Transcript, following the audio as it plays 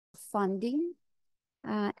funding,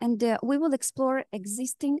 and we will explore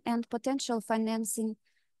existing and potential financing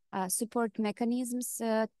support mechanisms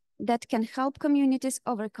that can help communities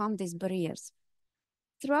overcome these barriers.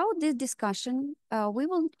 Throughout this discussion, we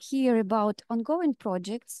will hear about ongoing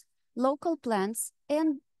projects, local plans, and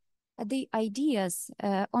the ideas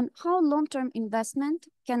on how long-term investment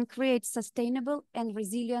can create sustainable and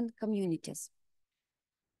resilient communities.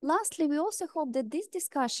 Lastly, we also hope that this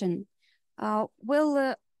discussion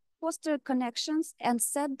will foster connections and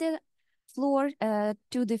set the floor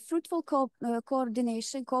to the fruitful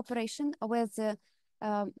cooperation with,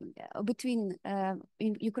 between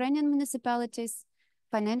Ukrainian municipalities,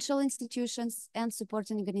 financial institutions, and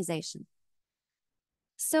supporting organizations.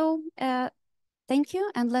 So, thank you,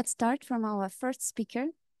 and let's start from our first speaker.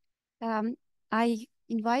 I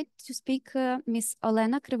invite to speak Ms.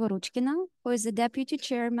 Олена Криворучкіна, who is the Deputy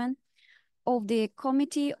Chairman of the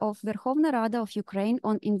Committee of Верховна Рада of Ukraine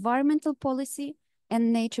on Environmental Policy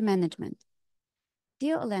and Nature Management.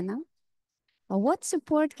 Dear Olena, what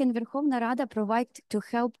support can Верховна Рада provide to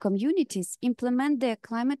help communities implement their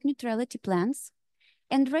climate neutrality plans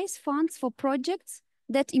and raise funds for projects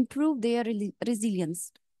that improve their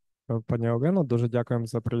resilience? Пані Олено, дуже дякуємо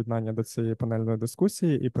за приєднання до цієї панельної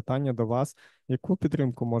дискусії. І питання до вас: яку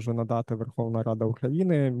підтримку може надати Верховна Рада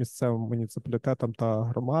України місцевим муніципалітетам та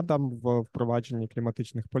громадам в впровадженні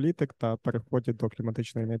кліматичних політик та переході до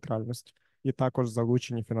кліматичної нейтральності, і також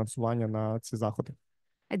залученні фінансування на ці заходи?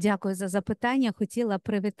 Дякую за запитання. Хотіла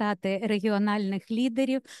привітати регіональних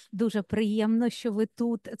лідерів. Дуже приємно, що ви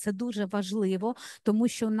тут. Це дуже важливо, тому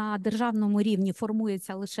що на державному рівні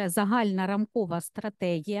формується лише загальна рамкова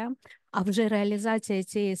стратегія, а вже реалізація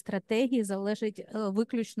цієї стратегії залежить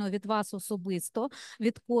виключно від вас особисто,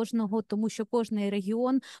 від кожного, тому що кожний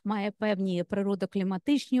регіон має певні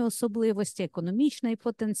природокліматичні особливості, економічний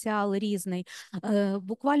потенціал різний.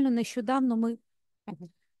 Буквально нещодавно ми...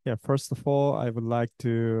 Yeah, first of all, I would like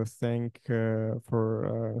to thank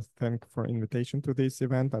for invitation to this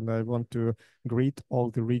event, and I want to greet all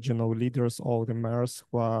the regional leaders, all the mayors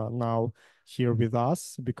who are now here with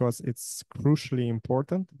us, because it's crucially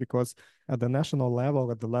important. Because at the national level,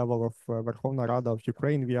 at the level of Верховна Рада of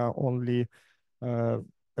Ukraine, we are only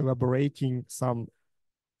elaborating some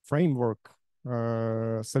framework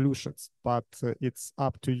solutions, but it's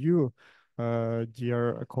up to you,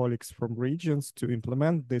 dear colleagues from regions, to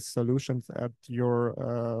implement these solutions at your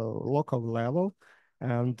local level.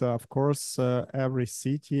 And of course, every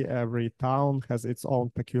city, every town has its own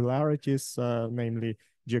peculiarities, namely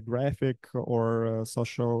geographic or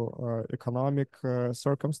social economic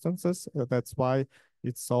circumstances. That's why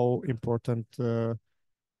it's so important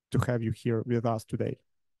to have you here with us today.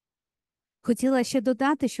 Хотіла ще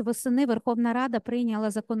додати, що восени Верховна Рада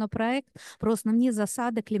прийняла законопроект про основні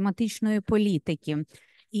засади кліматичної політики.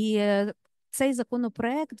 І цей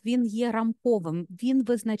законопроект, він є рамковим, він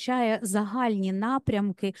визначає загальні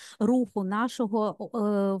напрямки руху нашого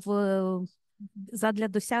задля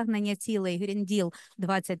досягнення цілей Green Deal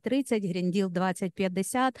 2030, Green Deal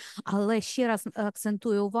 2050, але ще раз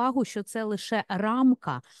акцентую увагу, що це лише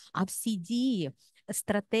рамка, а всі дії,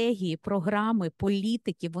 стратегії, програми,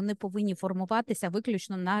 політики, вони повинні формуватися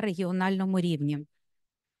виключно на регіональному рівні.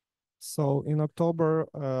 So in October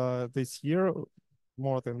this year,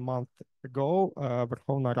 more than a month ago,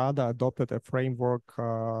 Верховна Рада adopted a framework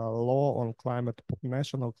law on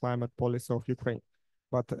national climate policy of Ukraine.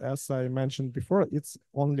 But as I mentioned before, it's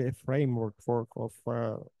only a framework of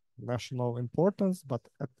national importance, but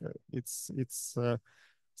it's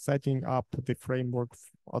setting up the framework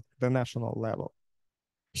at the national level.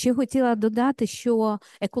 Ще хотіла додати, що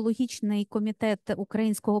екологічний комітет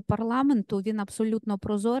українського парламенту, він абсолютно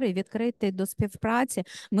прозорий, відкритий до співпраці.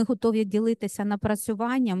 Ми готові ділитися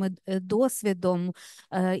напрацюваннями, досвідом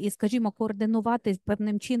і, скажімо, координувати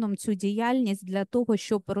певним чином цю діяльність для того,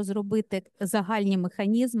 щоб розробити загальні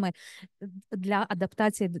механізми для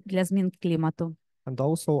адаптації для змін клімату. And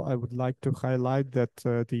also, I would like to highlight that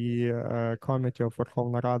the Committee of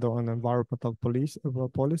Верховна Рада on Environmental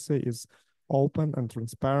Policy is open and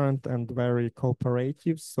transparent and very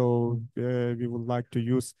cooperative. So we would like to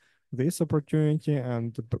use this opportunity and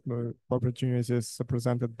opportunities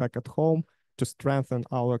presented back at home to strengthen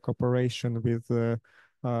our cooperation with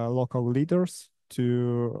local leaders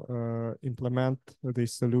to implement the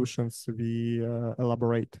solutions we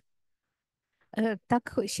elaborate.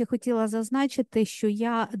 Так, ще хотіла зазначити, що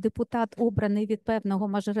я депутат, обраний від певного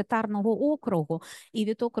мажоритарного округу і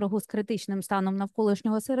від округу з критичним станом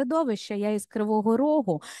навколишнього середовища, я із Кривого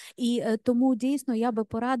Рогу, і тому дійсно я би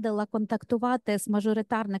порадила контактувати з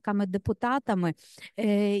мажоритарниками-депутатами,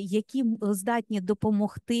 які здатні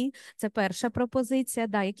допомогти, це перша пропозиція,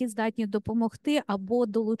 да, які здатні допомогти або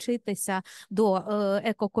долучитися до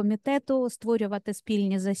екокомітету, створювати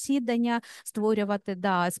спільні засідання, створювати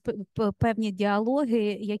певні діалоги,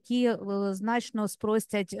 які значно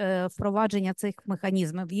спростять впровадження цих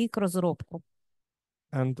механізмів, їх розробку.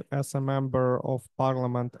 And as a member of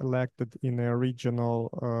parliament elected in a regional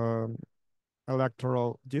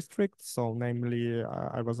electoral district, so namely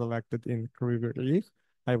I was elected in Kryvyi Rih,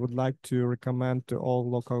 I would like to recommend to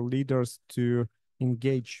all local leaders to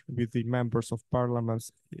engage with the members of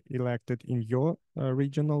parliaments elected in your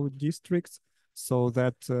regional districts, so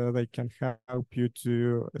that they can help you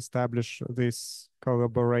to establish this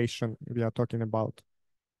collaboration we are talking about.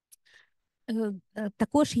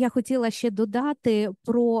 Також я хотіла ще додати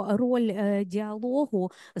про роль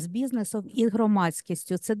діалогу з бізнесом і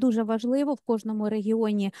громадськістю. Це дуже важливо. В кожному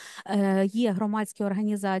регіоні є громадські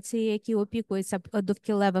організації, які опікуються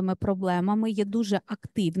довкіллевими проблемами, є дуже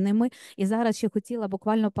активними. І зараз ще хотіла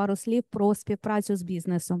буквально пару слів про співпрацю з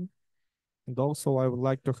бізнесом. And also, I would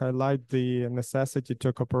like to highlight the necessity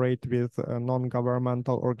to cooperate with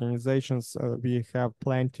non-governmental organizations. We have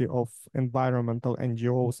plenty of environmental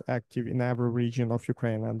NGOs active in every region of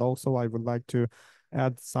Ukraine. And also, I would like to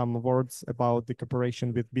add some words about the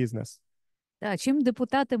cooperation with business. Чим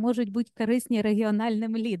депутати можуть бути корисні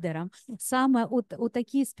регіональним лідерам? Саме у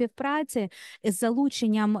такій співпраці з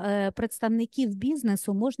залученням представників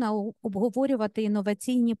бізнесу можна обговорювати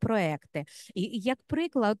інноваційні проекти. І як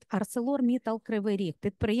приклад, ArcelorMittal Кривий Ріг,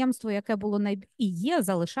 підприємство, яке було і є,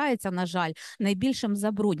 залишається, на жаль, найбільшим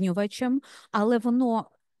забруднювачем, але воно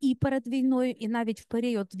і перед війною, і навіть в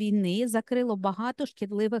період війни закрило багато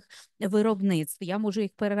шкідливих виробництв. Я можу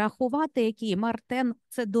їх перерахувати, які Мартен –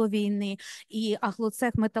 це до війни, і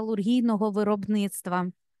Аглоцех металургійного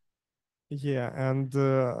виробництва. Yeah, and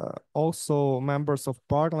also members of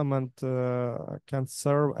parliament can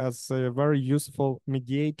serve as very useful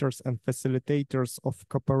mediators and facilitators of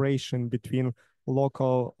cooperation between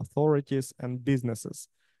local authorities and businesses.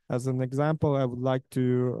 As an example, I would like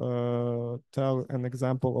to tell an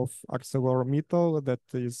example of ArcelorMittal, that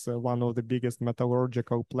is one of the biggest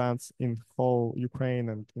metallurgical plants in whole Ukraine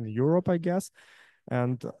and in Europe, I guess.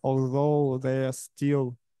 And although they are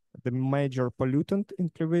still the major pollutant in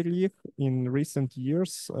Kryvyi Rih, in recent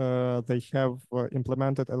years, they have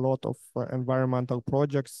implemented a lot of environmental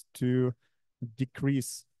projects to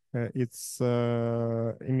decrease its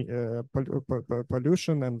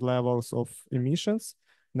pollution and levels of emissions.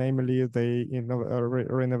 Namely, they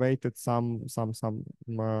renovated some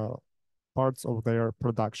parts of their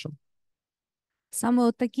production. Саме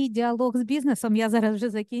от такий діалог з бізнесом, я зараз вже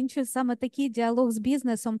закінчую, саме такий діалог з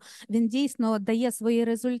бізнесом, він дійсно дає свої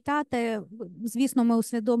результати. Звісно, ми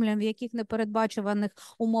усвідомлюємо, в яких непередбачуваних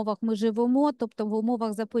умовах ми живемо, тобто в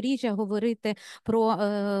умовах Запоріжжя говорити про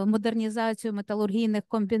модернізацію металургійних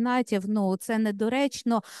комбінатів, ну, це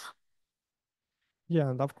недоречно. Yeah,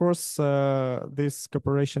 and of course, this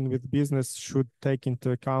cooperation with business should take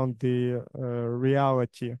into account the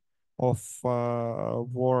reality of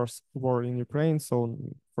war in Ukraine. So,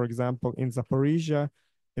 for example, in Zaporizhia,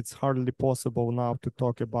 it's hardly possible now to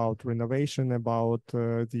talk about renovation, about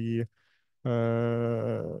the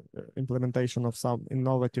implementation of some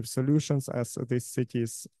innovative solutions, as this city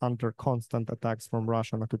is under constant attacks from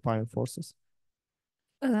Russian occupying forces.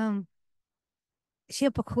 Ще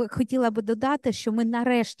б хотіла би додати, що ми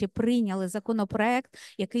нарешті прийняли законопроект,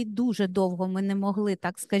 який дуже довго ми не могли,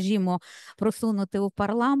 так скажімо, просунути у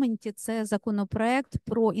парламенті. Це законопроект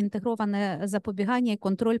про інтегроване запобігання і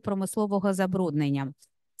контроль промислового забруднення.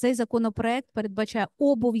 Цей законопроект передбачає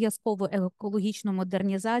обов'язкову екологічну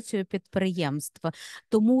модернізацію підприємств.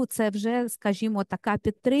 Тому це вже, скажімо, така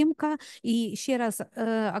підтримка. І ще раз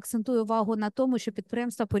акцентую увагу на тому, що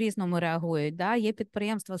підприємства по-різному реагують. Да? Є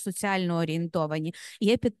підприємства соціально орієнтовані,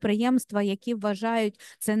 є підприємства, які вважають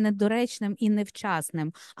це недоречним і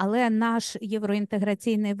невчасним. Але наш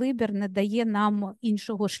євроінтеграційний вибір не дає нам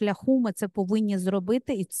іншого шляху, ми це повинні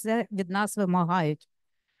зробити, і це від нас вимагають.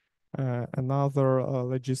 Another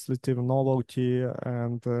legislative novelty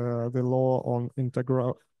and the law on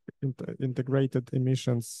integrated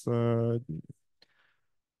emissions,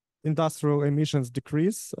 industrial emissions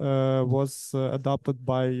decrease was adopted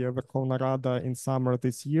by Verkhovna Rada in summer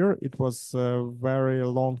this year. It was a very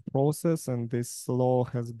long process, and this law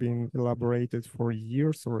has been elaborated for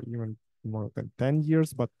years or even more than 10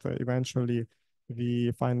 years, but eventually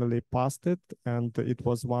we finally passed it, and it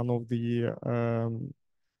was one of the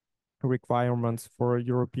requirements for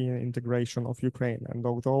European integration of Ukraine. And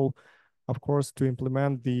although, of course, to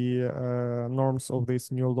implement the norms of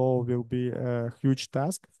this new law will be a huge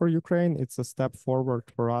task for Ukraine, it's a step forward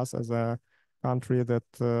for us as a country that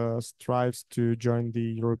strives to join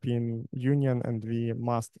the European Union, and we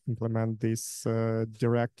must implement this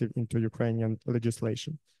directive into Ukrainian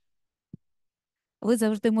legislation. Ви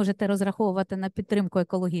завжди можете розраховувати на підтримку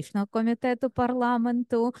екологічного комітету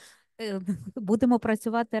парламенту. Будемо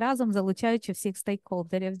працювати разом, залучаючи всіх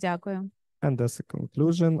стейкхолдерів. Дякую. And as a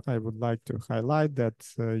conclusion, I would like to highlight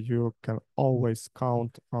that you can always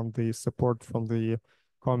count on the support from the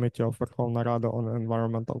Committee of Verkhovna Rada on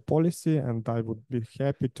Environmental Policy, and I would be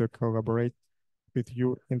happy to collaborate with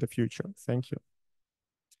you in the future. Thank you.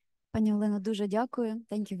 Пані Олено, дуже дякую.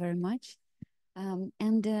 Thank you very much.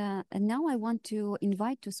 And now I want to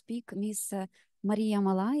invite to speak Ms. Maria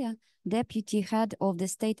Malaya, Deputy Head of the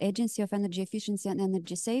State Agency of Energy Efficiency and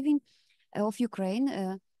Energy Saving of Ukraine.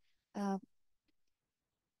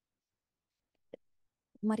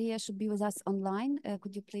 Maria should be with us online.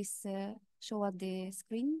 Could you please show us the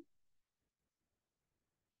screen?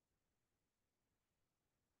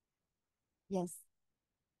 Yes.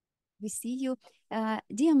 We see you.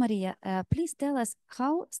 Dear Maria, please tell us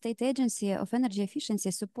how State Agency of Energy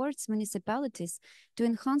Efficiency supports municipalities to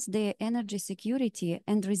enhance their energy security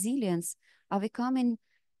and resilience, overcoming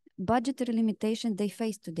budgetary limitations they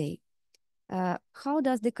face today. How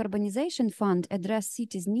does the Decarbonization Fund address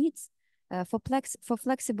cities' needs for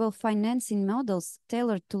flexible financing models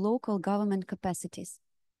tailored to local government capacities?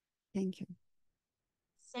 Thank you.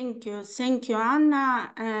 Thank you,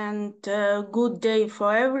 Anna, and good day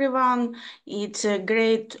for everyone. It's a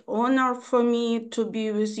great honor for me to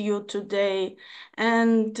be with you today.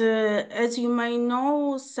 And as you may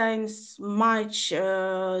know, since March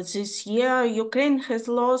this year, Ukraine has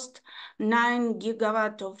lost 9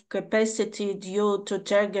 gigawatts of capacity due to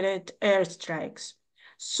targeted airstrikes.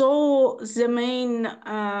 So the main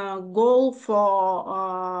goal for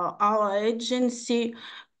our agency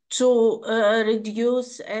to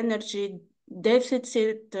reduce energy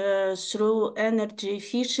deficit through energy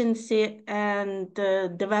efficiency and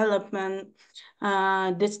development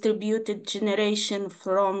distributed generation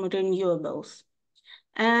from renewables.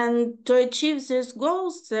 And to achieve these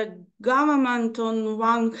goals, the government on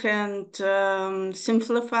one hand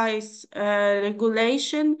simplifies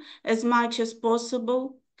regulation as much as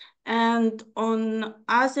possible, and on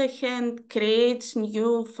other hand creates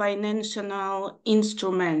new financial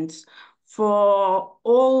instruments for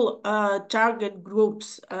all target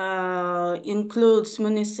groups, includes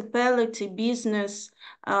municipality, business,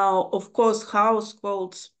 of course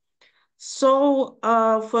households. So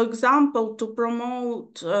for example, to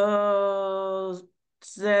promote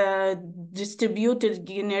the distributed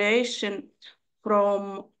generation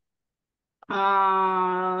from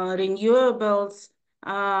renewables,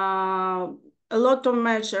 a lot of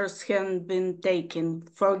measures have been taken.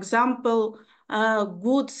 For example,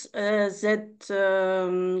 goods that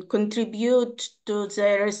contribute to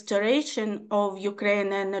the restoration of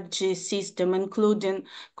Ukraine energy system, including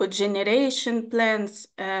cogeneration plants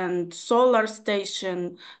and solar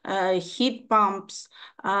station, heat pumps,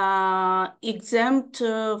 exempt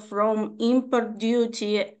from import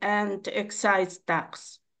duty and excise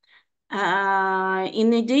tax. In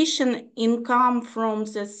addition, income from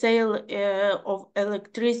the sale of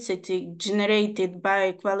electricity generated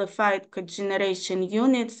by qualified cogeneration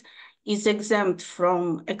units is exempt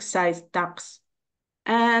from excise tax.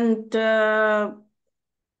 And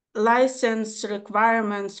license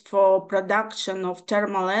requirements for production of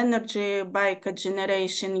thermal energy by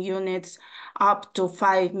cogeneration units up to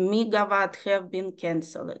 5 megawatt have been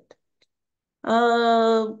cancelled.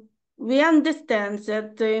 We understand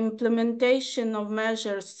that the implementation of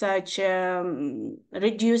measures such as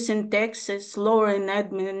reducing taxes, lowering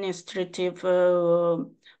administrative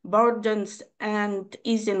burdens, and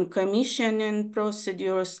easing commissioning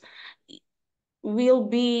procedures will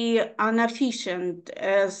be inefficient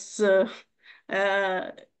as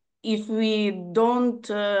if we don't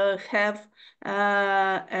have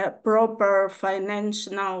a proper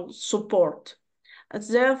financial support.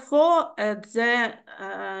 Therefore, at the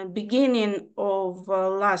beginning of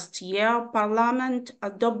last year, Parliament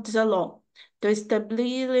adopted the law to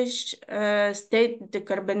establish State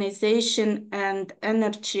Decarbonization and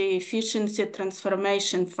Energy Efficiency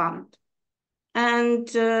Transformation Fund. And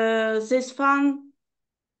this fund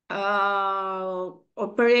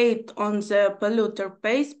operate on the polluter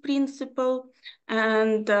pays principle.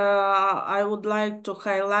 And I would like to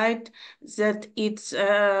highlight that it's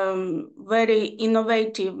a very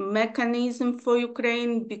innovative mechanism for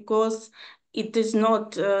Ukraine, because it is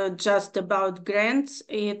not just about grants,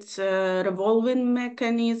 it's a revolving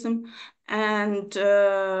mechanism. And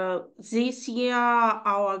this year,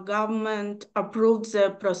 our government approved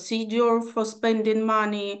the procedure for spending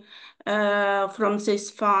money from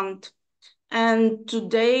this fund. And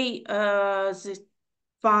today, this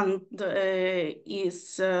fund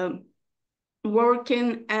is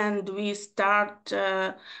working, and we start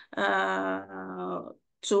to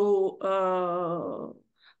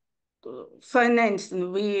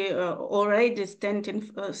financing. We already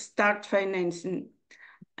start financing.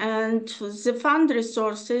 And the fund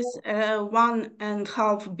resources,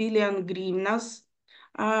 1.5 billion hryvnias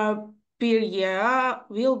per year,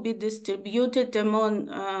 will be distributed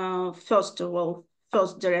among, first of all,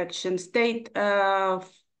 first direction, state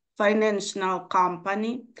financial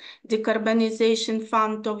company, Decarbonization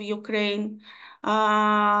Fund of Ukraine,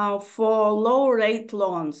 for low-rate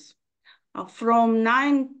loans from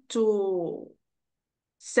 9 to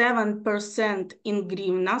 7% in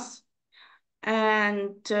hryvnias.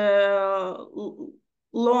 And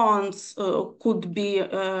loans could be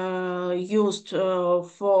used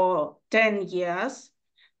for 10 years.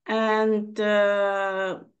 And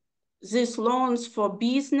these loans for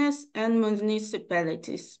business and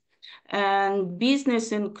municipalities. And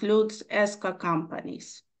business includes ESCO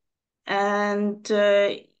companies. And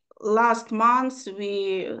last month,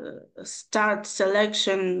 we start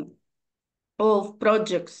selection of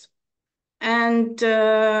projects. And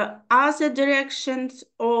other directions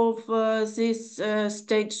of this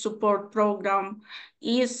state support program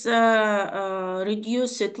is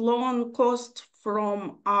reduced loan cost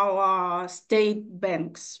from our state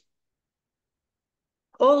banks.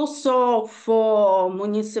 Also for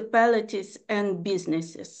municipalities and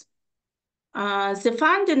businesses. The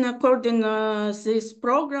funding according to these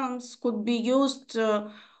programs could be used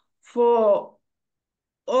for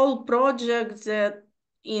all projects that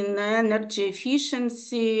in energy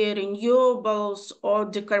efficiency, renewables, or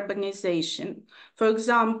decarbonization. For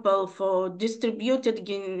example, for distributed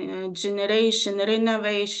generation,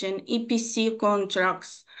 renovation, EPC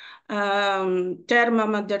contracts,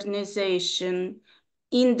 thermomodernization,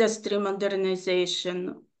 industry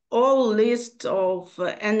modernization, all list of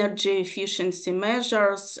energy efficiency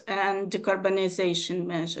measures and decarbonization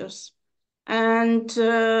measures. And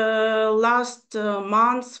last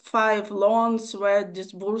month, 5 loans were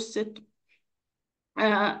disbursed,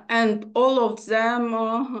 and all of them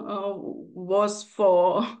was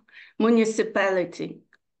for municipality,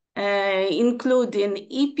 including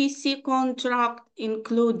EPC contract,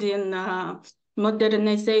 including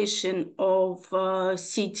modernization of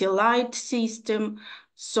city light system.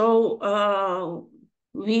 So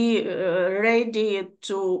we ready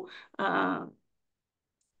to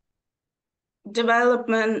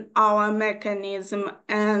development our mechanism,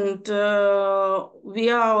 and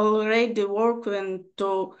we are already working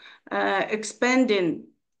to expanding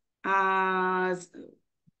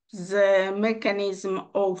the mechanism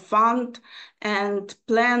of fund, and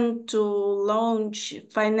plan to launch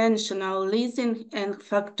financial leasing and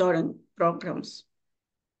factoring programs.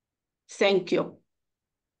 Thank you.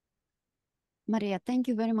 Maria, thank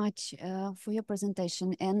you very much for your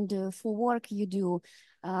presentation and for work you do,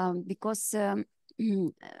 because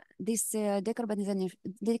this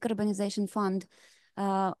decarbonization fund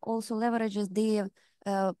also leverages the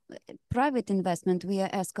private investment via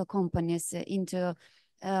ESCO companies into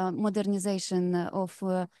modernization of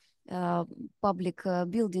public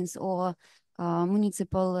buildings or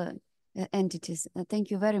municipal entities.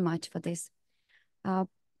 Thank you very much for this. Now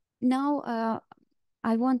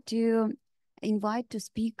I want to invite to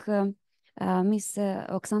speak Ms.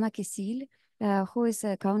 Oksana Kisil, who is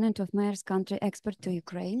a Covenant of Mayors country expert to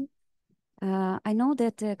Ukraine. I know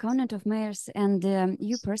that Covenant of Mayors and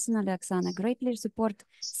you personally, Oksana, greatly support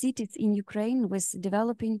cities in Ukraine with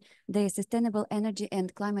developing their sustainable energy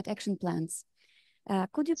and climate action plans.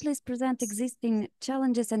 Could you please present existing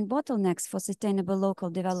challenges and bottlenecks for sustainable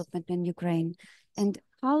local development in Ukraine, and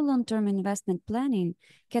how long-term investment planning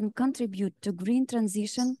can contribute to green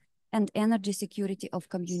transition and energy security of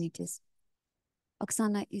communities?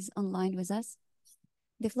 Oksana is online with us.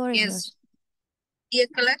 The floor is yours. Dear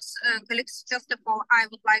colleagues, first of all, I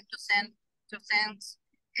would like to thank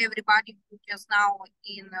everybody who is now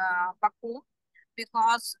in Baku,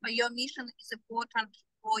 because your mission is important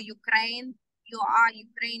for Ukraine. You are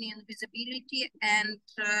Ukrainian visibility, and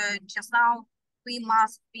just now we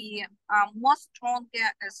must be more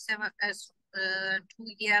stronger as 2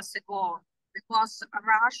 years ago, because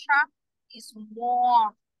Russia is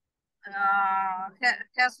more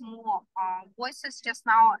has more voices just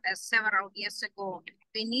now as several years ago.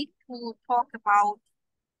 We need to talk about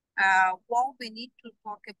we need to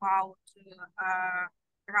talk about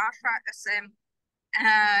Russia as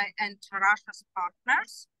and Russia's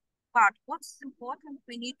partners. But what's important,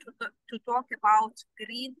 we need to talk about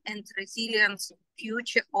green and resilient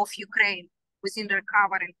future of Ukraine within the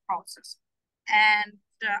recovery process. And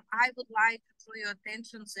I would like to draw your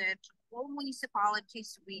attention that all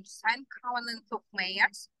municipalities which sign covenant of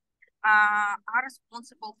mayors are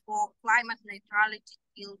responsible for climate neutrality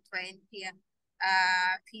till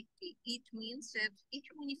 2050. It means that each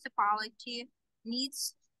municipality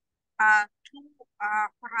needs two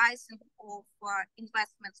horizons of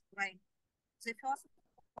investments plan. The first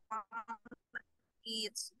one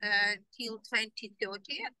is till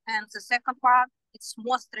 2030, and the second part it's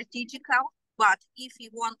more strategical. But if you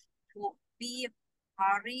want to be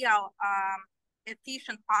a real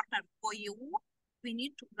efficient partner for EU, we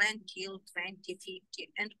need to plan till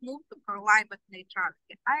 2050 and move to climate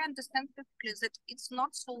neutrality. I understand perfectly that it's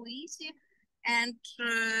not so easy and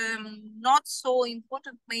not so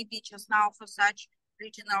important maybe just now for such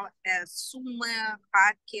regional as Sumy,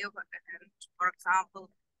 Kharkiv, and for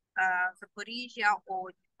example, Zaporizhia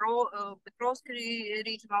or Petrovsky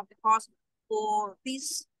regional, because for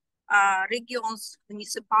these regions,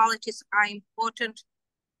 municipalities are important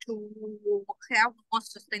to have more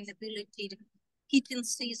sustainability heating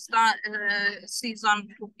season,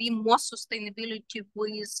 to be more sustainability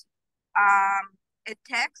with a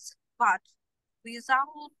tax, but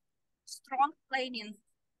without strong planning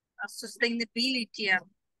sustainability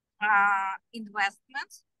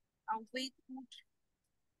investments, we could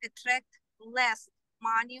attract less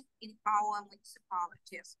money in our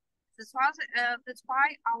municipalities. That's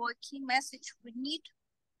why our key message, we need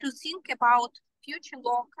to think about future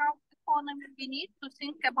local economy. We need to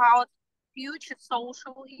think about future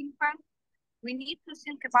social impact. We need to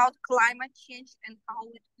think about climate change and how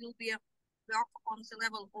it will be work on the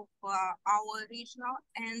level of our regional,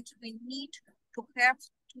 and we need to have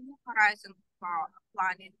two horizons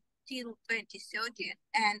planning till 2030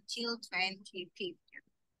 and till 2050.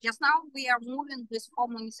 Just now we are moving with 4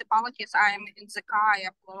 municipalities. I am in the car, I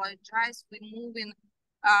apologize. We're moving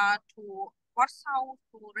to Warsaw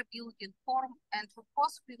to rebuilding forum, and of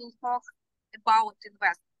course we will talk about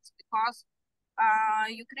investments, because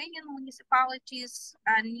Ukrainian municipalities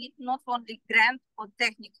need not only grant or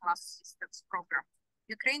technical assistance program.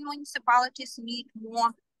 Ukrainian municipalities need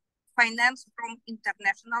more finance from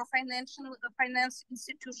international finance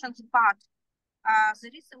institutions, but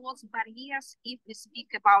there is a lot of barriers if we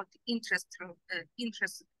speak about interest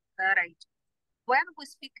rate. When we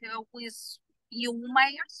speak with EU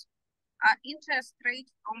mayors, interest rate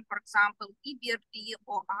from, for example, EBRD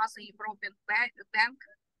or other European bank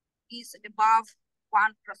is above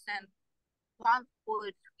 1%,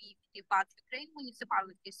 1.50, but Ukrainian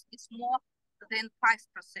municipalities is more than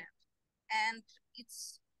 5%. And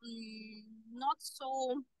it's not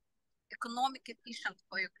so economic efficient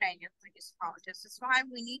for Ukrainian municipalities. That's why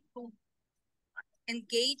we need to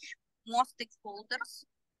engage more stakeholders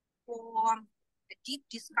for a deep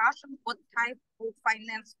discussion what type of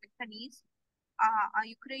finance mechanism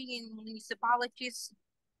Ukrainian municipalities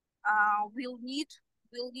will need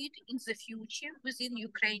in the future within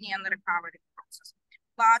Ukrainian recovery process.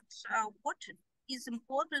 But what is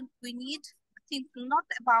important, we need to think not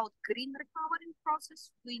about green recovery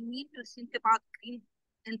process, we need to think about green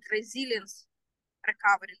and resilience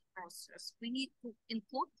recovery process. We need to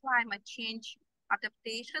include climate change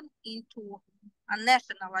adaptation into a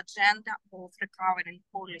national agenda of recovery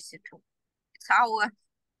policy too. It's our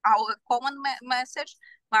common message,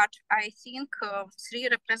 but I think 3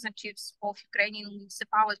 representatives of Ukrainian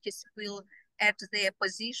municipalities will add their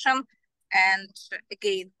position. And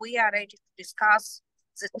again, we are ready to discuss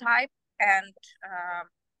the type and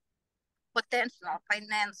potential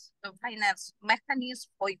finance mechanism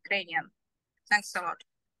for Ukrainian. Thanks a lot.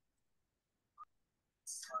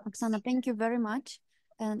 Oksana, thank you very much.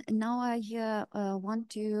 And now I want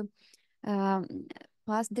to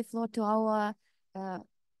pass the floor to our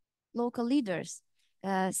local leaders.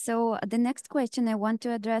 So the next question I want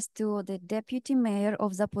to address to the Deputy Mayor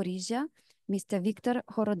of Zaporizhia, Mr. Viktor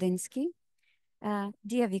Horodynsky.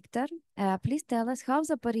 Dear Viktor, please tell us how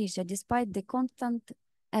Zaporizhia, despite the constant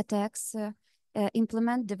attacks,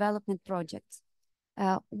 implement development projects.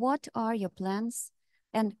 What are your plans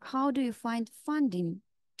and how do you find funding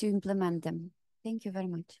to implement them? Thank you very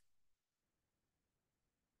much.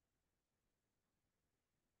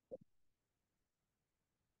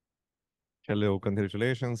 Hello,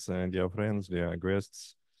 congratulations, dear friends, dear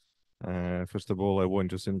guests. First of all, I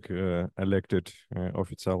want to thank elected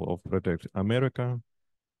official of Protect America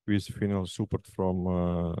with final support from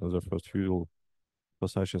the first few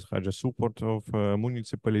passages had a support of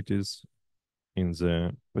municipalities in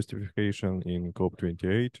the pacification in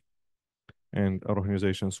COP28, and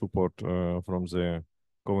organization support from the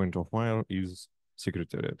Covenant of Fire is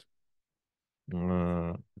Secretariat.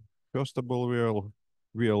 First of all,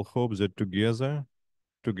 we all hope that together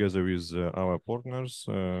with our partners,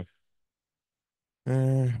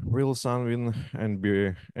 we'll soon and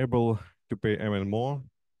be able to pay even more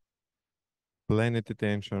planet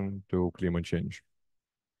attention to climate change.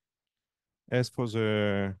 As for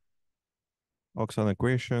the Oksana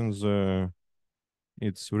questions,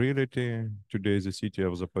 it's reality. Today, the city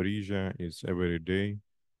of Zaporizhia is every day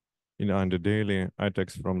under daily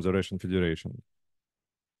attacks from the Russian Federation.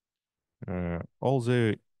 All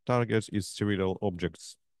the targets is civil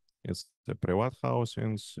objects. It's the private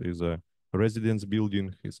housings, it's a residence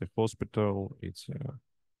building, it's a hospital, it's a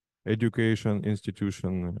education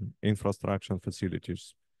institution, infrastructure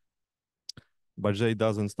facilities. But that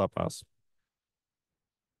doesn't stop us.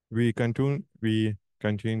 We continue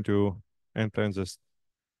to implement this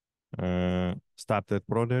started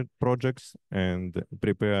projects and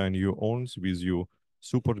prepare new ones with you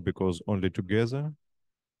support, because only together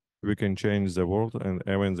we can change the world and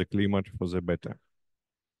even the climate for the better.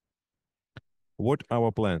 What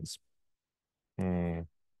our plans?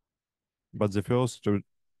 But the first to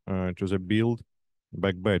the build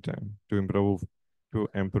back better, to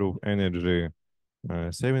improve energy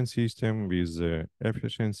saving system with the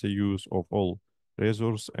efficiency use of all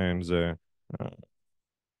resources and the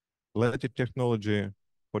latest technology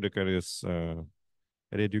for the carriers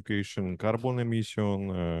reduction carbon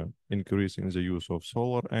emission, increasing the use of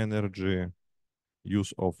solar energy,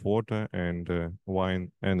 use of water and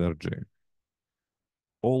wind energy.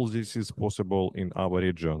 All this is possible in our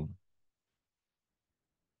region.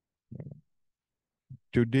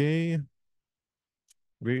 Today,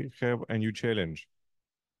 we have a new challenge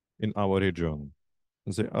in our region.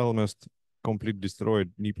 The almost complete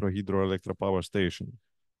destroyed Dnipro hydroelectric power station.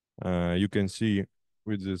 You can see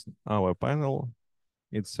with this our panel,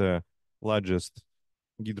 it's the largest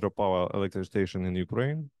hydropower electric station in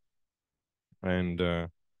Ukraine, and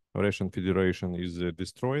Russian Federation is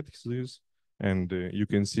destroyed this, and you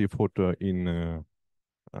can see photo in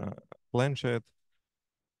planchette.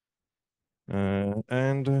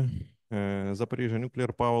 And Zaporizhia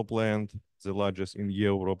nuclear power plant, the largest in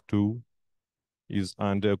Europe too, is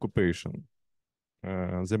under occupation.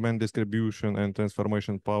 The main distribution and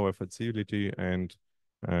transformation power facility and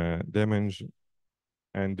damaged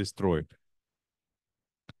and destroyed.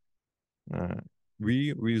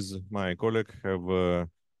 We, with my colleague, have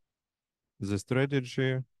the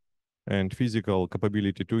strategy and physical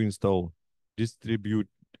capability to install distributed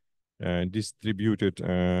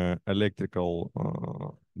electrical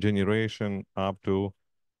generation up to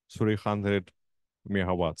 300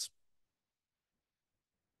 megawatts.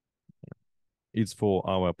 It's for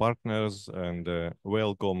our partners, and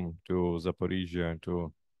welcome to Zaporizhia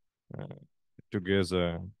to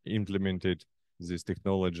together implemented this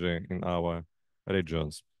technology in our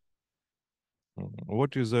regions.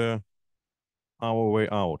 What is our way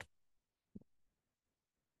out?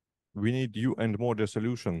 We need you and more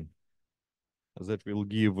solution that will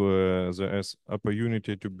give the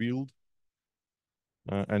opportunity to build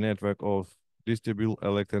a network of distributed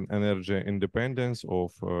electric energy independence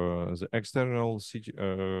of the external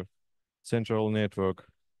central network,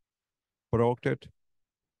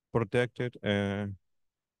 protected and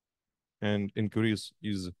increase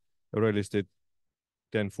is real estate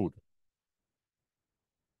tenfold.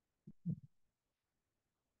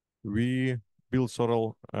 We build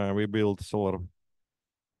solar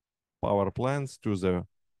power plants to the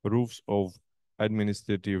roofs of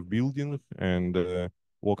administrative buildings and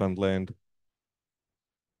walk on land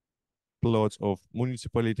plots of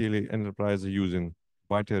municipality enterprise using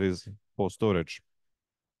batteries for storage.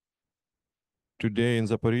 Today in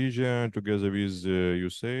Zaporizhia, together with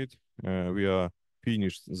USAID, we are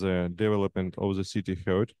finished the development of the city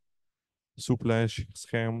heart supply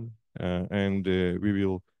scheme, and we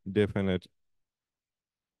will definite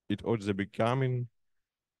it at the beginning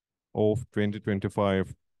of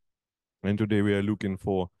 2025. And today we are looking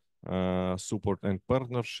for support and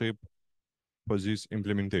partnership for this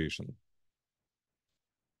implementation.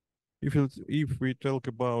 If we talk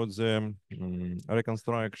about the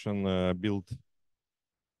reconstruction built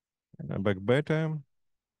back better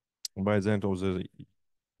by the end of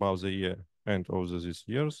the year, end of this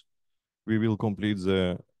years, We will complete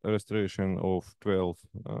the restoration of 12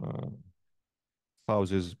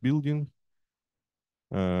 houses building.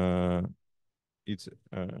 It's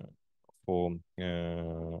for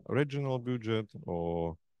regional budget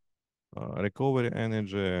or recovery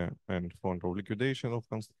energy and fund of liquidation of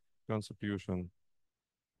constitution.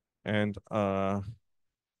 And our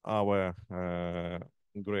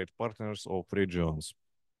great partners of regions.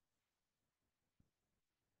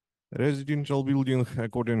 Residential building,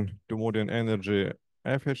 according to modern energy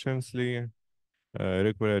efficiency,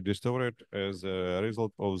 required restored as a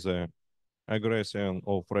result of the aggression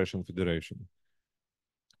of Russian Federation.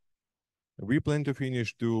 We plan to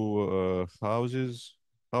finish 2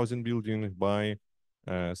 housing building by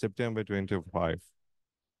September 25.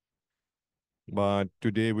 But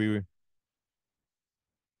today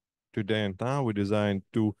and now we designed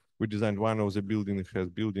one of the building has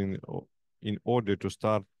building in order to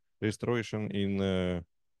start restoration in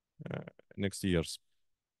next years.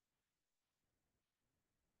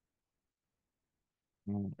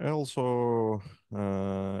 Also,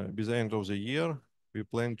 by the end of the year, we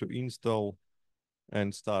plan to install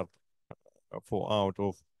and start 4 out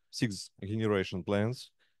of 6 generation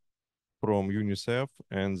plants from UNICEF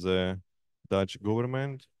and the Dutch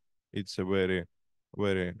government. It's a very,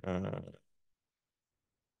 very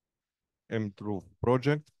improved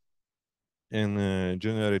project. In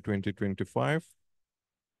January 2025,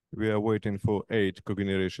 we are waiting for 8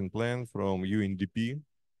 cogeneration plan from UNDP.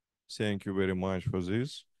 Thank you very much for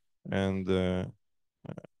this. And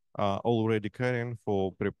are already carrying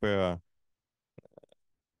for prepare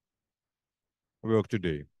work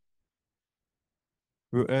today.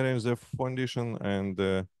 We arrange the foundation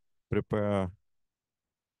and prepare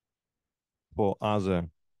for other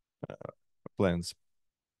plans.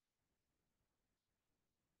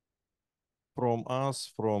 From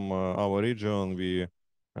our region, we,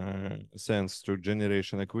 thanks to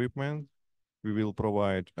generation equipment, we will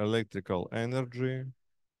provide electrical energy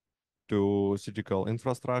to critical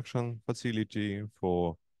infrastructure facility,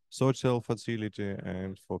 for social facility,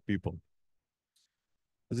 and for people.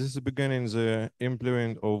 This is beginning the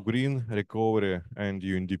implement of green recovery and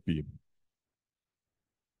UNDP.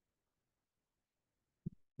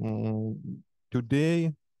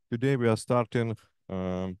 Today we are starting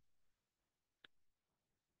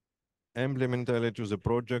implementation to the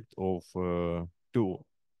project of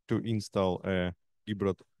to install a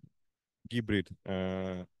hybrid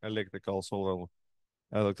electrical solar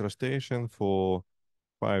electric station for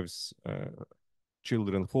 5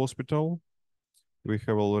 children hospital. We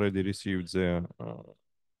have already received the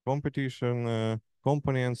competition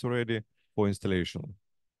components ready for installation.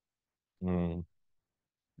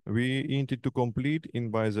 We intend to complete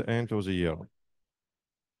by the end of the year.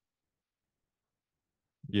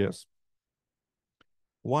 Yes.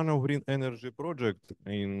 One of green energy project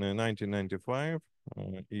in 1995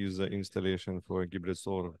 is the installation for a hybrid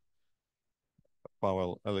solar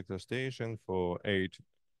power electric station for 8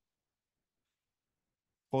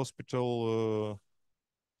 hospital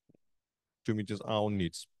to meet our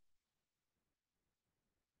needs.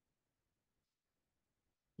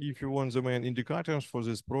 If you want the main indicators for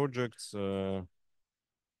this project,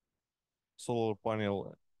 solar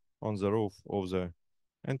panel on the roof of the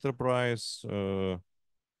enterprise,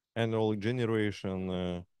 annual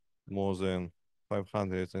generation more than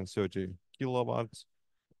 530 kilowatts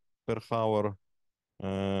per hour,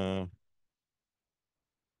 a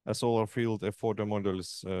solar field, a photo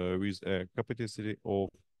modules with a capacity of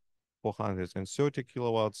 430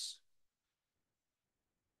 kilowatts,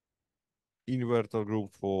 inverter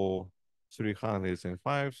group for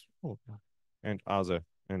 305, and other.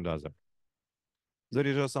 There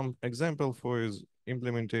is just some example for his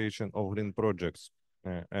implementation of green projects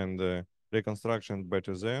and reconstruction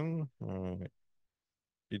better than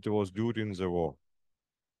it was during the war.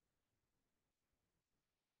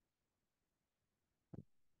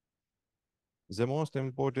 The most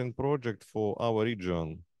important project for our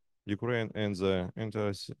region, Ukraine, and the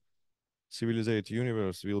entire civilized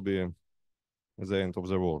universe will be the end of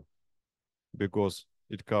the war, because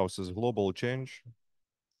it causes global change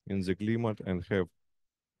in the climate and have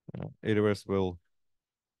irreversible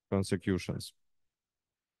consequences.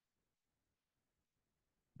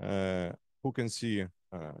 Who can see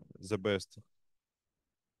the best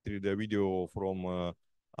 3D video from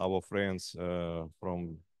our friends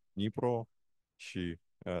from Dnipro?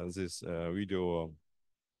 This video,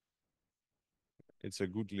 it's a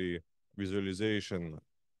goodly visualization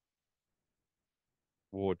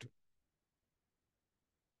why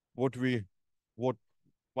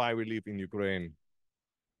we live in Ukraine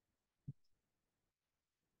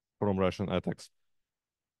from Russian attacks.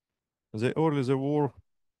 The earlier the war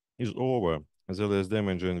is over, the less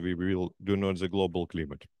damaging we will do not the global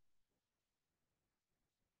climate.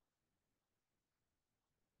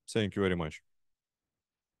 Thank you very much.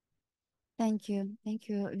 Thank you,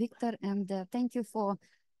 Victor, and thank you for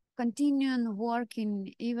continuing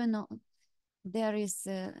working even though there is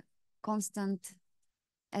constant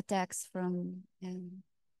attacks from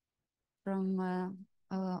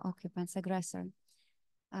occupants, aggressor.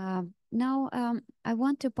 Now I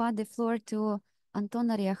want to pass the floor to Anton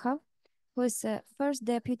Orechov, who is first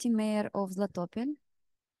deputy mayor of Zlatopil.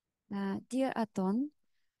 Dear Anton,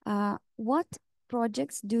 what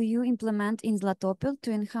projects do you implement in Zlatopil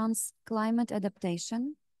to enhance climate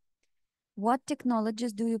adaptation? What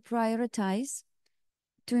technologies do you prioritize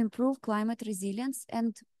to improve climate resilience,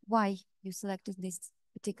 and why you selected these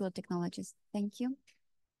particular technologies? Thank you.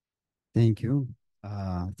 Thank you.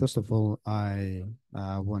 First of all, I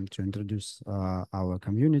want to introduce our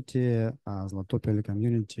community, Zlatopil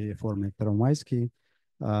community, formerly Первомайский,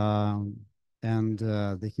 and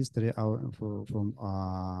the history from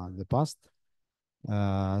the past.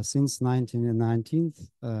 Since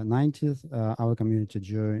 1990s, our community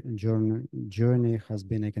journey has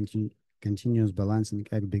been a continuous balancing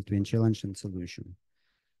act between challenge and solution.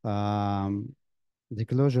 The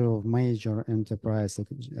closure of major enterprise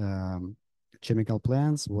chemical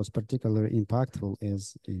plants was particularly impactful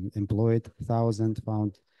as it employed thousands,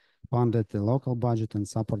 funded the local budget, and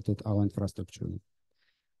supported our infrastructure.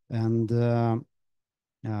 And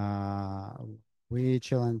we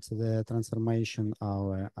challenge the transformation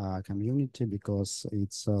of our community because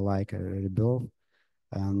it's like a rebirth,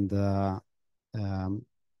 and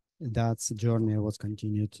that journey was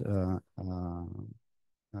continued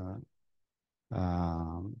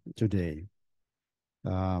today.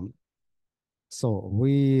 So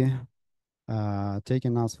we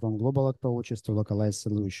taking us from global approaches to localized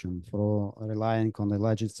solutions, for relying on the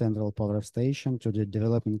largest central power station to the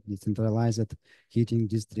developing decentralized heating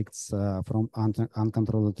districts, from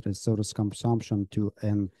uncontrolled resource consumption to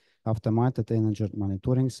an automated energy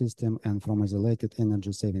monitoring system, and from isolated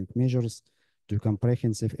energy saving measures to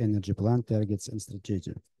comprehensive energy plan targets and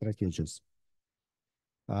strategies.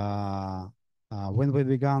 When we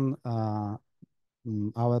began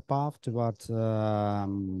our path towards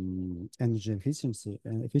energy efficiency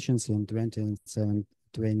in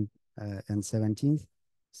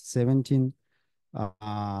 2017,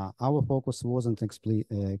 our focus wasn't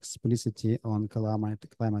explicitly on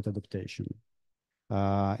climate adaptation.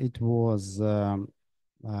 It was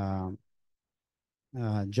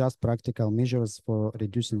just practical measures for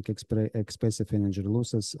reducing excessive energy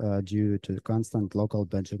losses due to constant local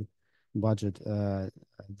budget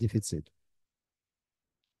deficit.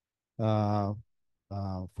 For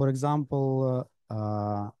example,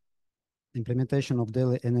 implementation of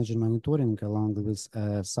daily energy monitoring along with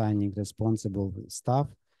assigning responsible staff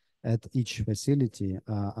at each facility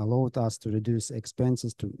allowed us to reduce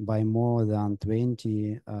expenses by more than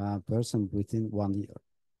 20% within 1 year.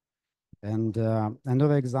 And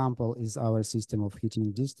another example is our system of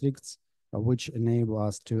heating districts, which enable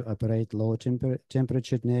us to operate low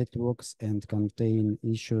temperature networks and contain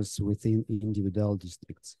issues within individual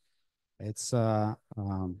districts. It's one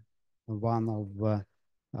of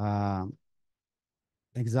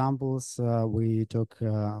examples we took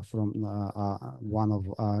from one of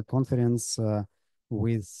our conference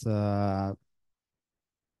with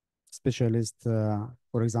specialists,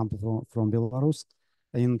 for example, from Belarus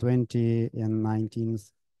in 2019,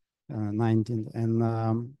 and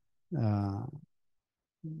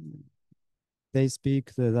they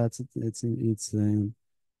speak that it's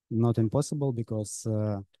not impossible because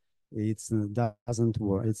it doesn't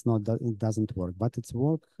work. It doesn't work, but it's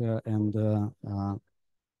work, and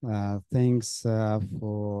thanks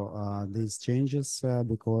for these changes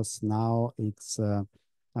because now it's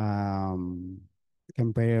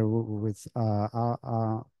compared with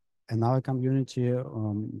in our community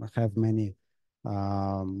have many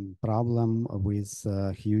problem with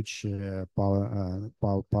huge power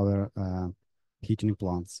heating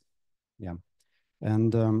plants. Yeah,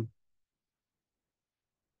 and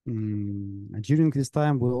during this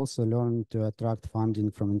time, we also learned to attract funding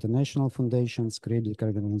from international foundations, creating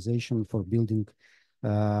organization for building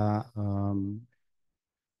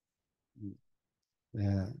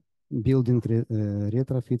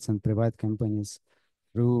retrofits and private companies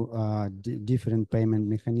through different payment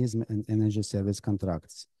mechanisms and energy service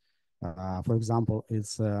contracts. For example,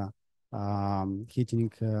 it's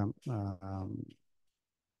heating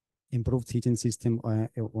improved heating system on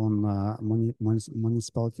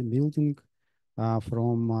municipality building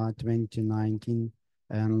from 2019,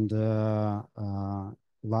 and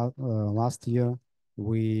last year,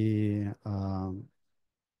 we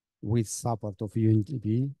with support of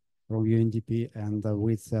UNDP and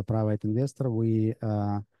with a private investor, we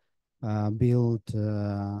built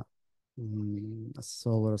a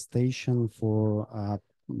solar station for a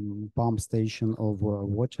pump station of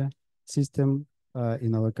water system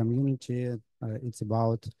in our community. It's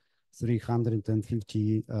about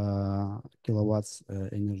 350 kilowatts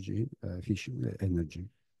energy, efficient energy.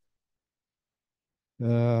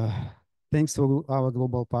 Thanks to our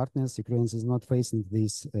global partners, Ukraine is not facing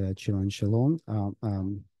this challenge alone.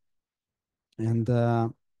 And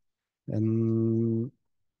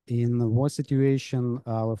in war situation,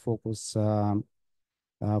 our focus from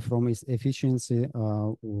its efficiency,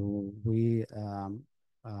 we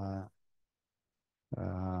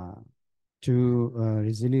to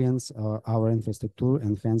resilience our infrastructure,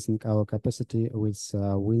 enhancing our capacity with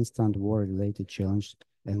withstand war-related challenge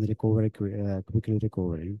and recovery, quickly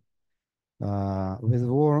recovery. With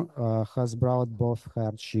war has brought both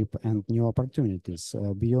hardship and new opportunities.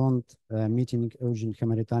 Beyond meeting urgent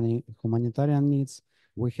humanitarian needs,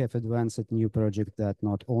 we have advanced new projects that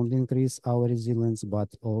not only increase our resilience, but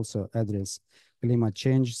also address climate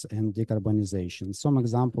change and decarbonization. Some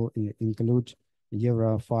examples include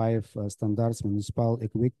Euro 5 standards, municipal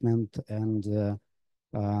equipment, and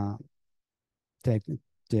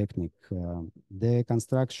technique. The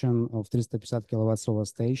construction of 350 kilowatt solar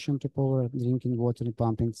station to power drinking water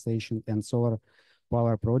pumping station and solar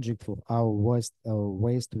power project for our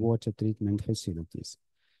wastewater treatment facilities.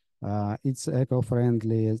 It's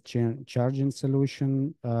eco-friendly charging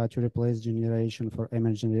solution to replace generation for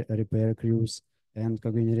emergency repair crews and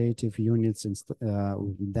cogenerative units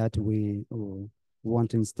that we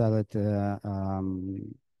want to install it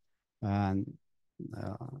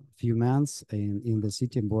few months in the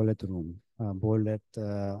city boiler room, boiler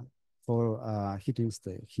for heating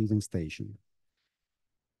station.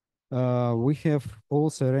 We have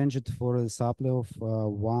also arranged for a supply of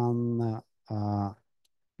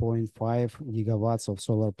 1.5 gigawatts of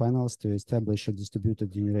solar panels to establish a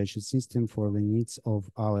distributed generation system for the needs of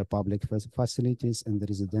our public facilities and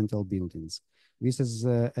residential buildings. This is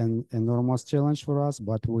an enormous challenge for us,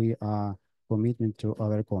 but we are committed to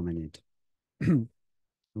our community.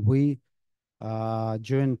 We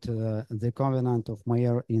joined the Covenant of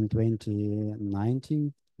Mayor in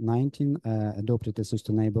 2019, adopted a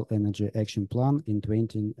Sustainable Energy Action Plan in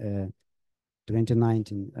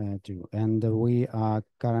 2019 too, and we are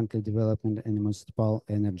currently developing a municipal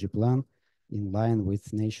energy plan in line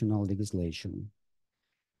with national legislation.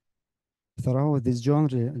 Throughout this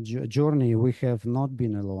journey, we have not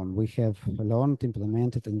been alone. We have learned,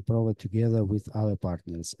 implemented, and improved together with our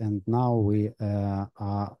partners. And now we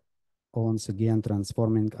are once again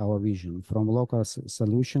transforming our vision from local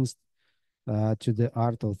solutions to the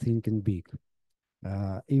art of thinking big.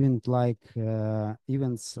 Events like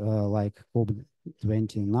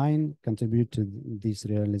COP29 contribute to this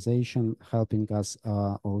realization, helping us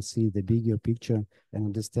all see the bigger picture and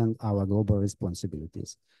understand our global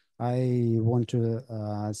responsibilities. I want to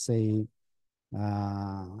say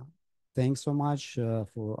thanks so much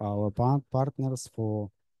for our partners for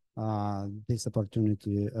this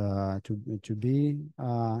opportunity to be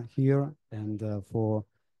here and for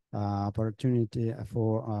opportunity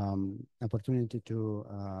to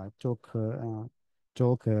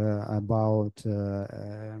talk about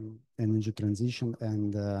energy transition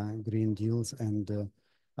and green deals and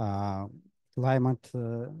climate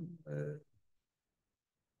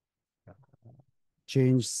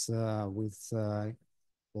change with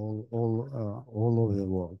all over the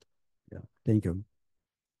world. Yeah, thank you.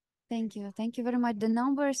 Thank you. Thank you very much. The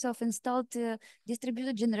numbers of installed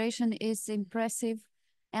distributed generation is impressive.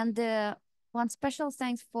 And one special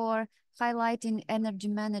thanks for highlighting energy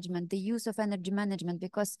management, the use of energy management,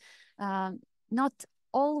 because not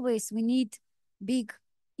always we need big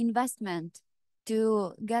investment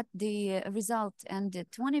to get the result. And the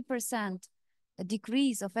 20%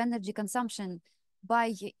 decrease of energy consumption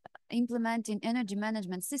by implementing energy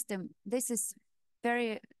management system, this is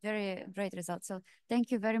very, very great result. So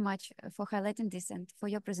thank you very much for highlighting this and for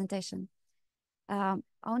your presentation.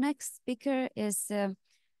 Our next speaker is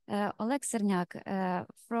Oleg Cernyak,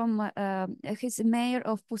 he's mayor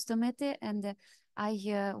of Pustomete, and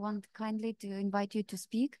I want kindly to invite you to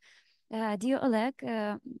speak. Dear Oleg,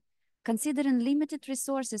 considering limited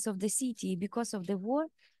resources of the city because of the war,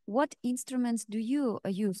 what instruments do you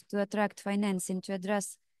use to attract financing to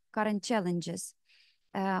address current challenges?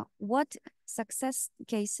 What success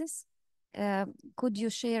cases could you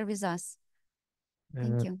share with us?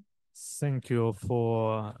 Thank you. Thank you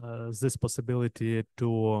for this possibility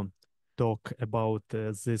to talk about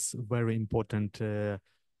this very important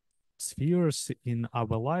spheres in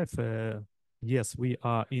our life. Yes, we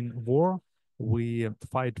are in war. We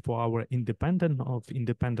fight for our independence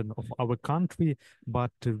of our country,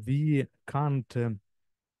 but we can't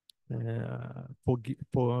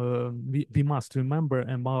we must remember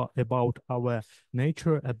about our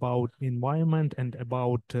nature, about environment, and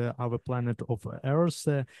about our planet of Earth,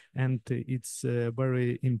 and it's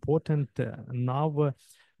very important now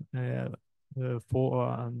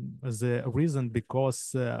for the reason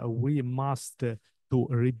because we must to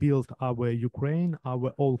rebuild our Ukraine,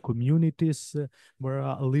 our all communities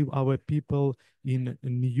where live our people in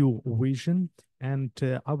new vision. And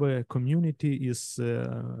our community is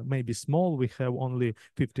maybe small. We have only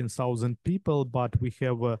 15,000 people, but we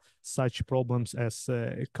have such problems as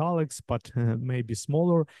colleagues, but maybe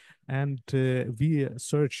smaller. And we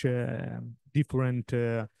search different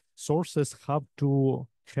sources how to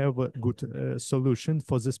have a good solution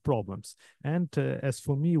for these problems. And as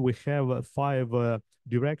for me, we have five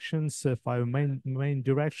directions, five main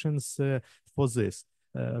directions for this.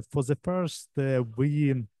 For the first,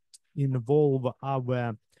 we involve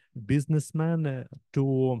our businessmen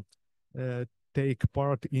to take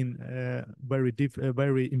part in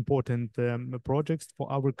very important projects for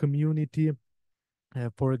our community.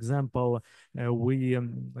 For example, we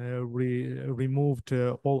removed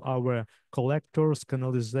all our collectors,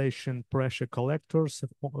 canalization pressure collectors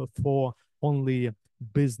for only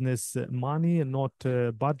business money, not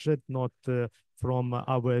budget, not from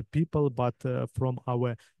our people, but from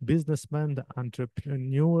our businessmen,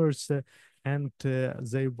 entrepreneurs, and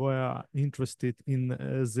they were interested in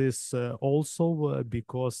this also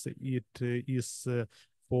because it is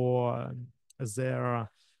for their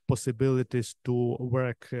possibilities to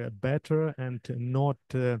work better and not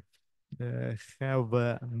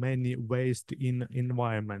have many waste in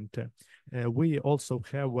environment. We also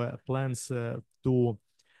have plans to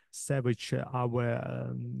salvage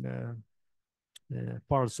our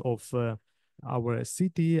parts of our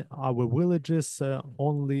city, our villages,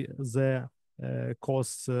 only the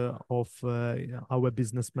costs of our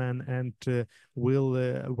businessmen, and will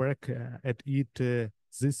work at it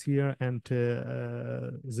this year and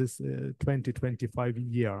this 2025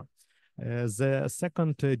 year. The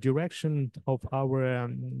second direction of our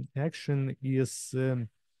action is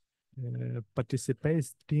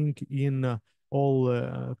participating in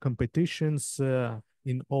all competitions,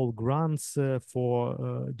 in all grants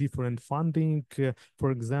for different funding.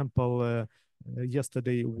 For example,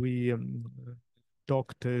 yesterday we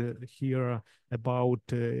talked here about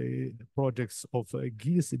projects of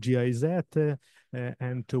GIZ,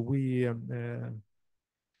 and we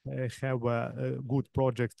have a good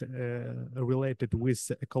project related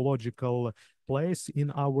with ecological place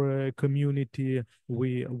in our community.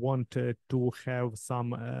 We want to have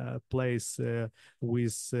some place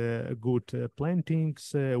with good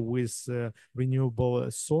plantings, with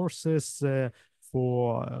renewable sources,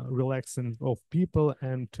 for relaxing of people,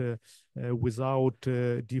 and without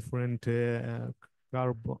different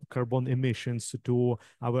carbon emissions to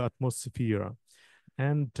our atmosphere.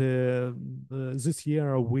 And this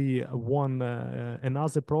year we won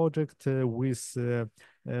another project with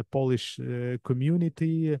Polish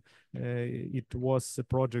community. It was a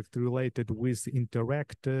project related with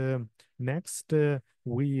Interact Next.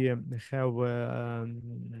 We have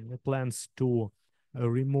plans to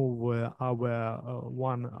remove our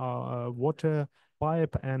one water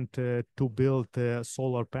pipe and to build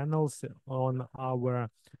solar panels on our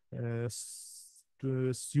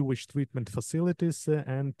sewage treatment facilities,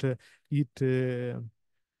 and it will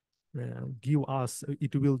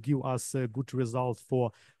give us a good result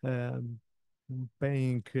for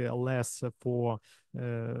paying less for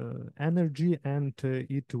energy, and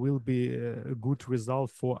it will be a good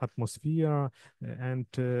result for atmosphere and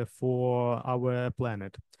for our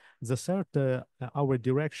planet. The third, our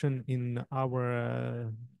direction in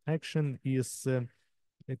our action is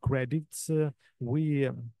credits.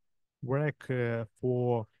 We work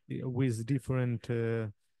with different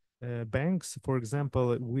banks. For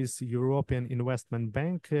example, with European Investment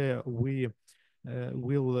Bank, we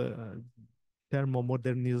will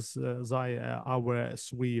thermomodernize our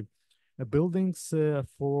three buildings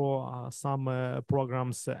for some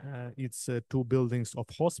programs. It's 2 buildings of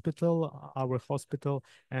hospital, our hospital,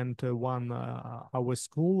 and one our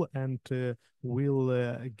school, and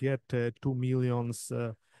we'll get 2 million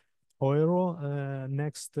euro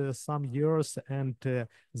next some years, and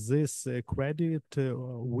this credit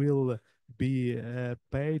will be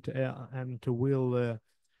paid and will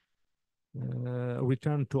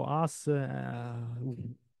return to us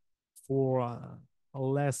for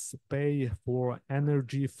less pay for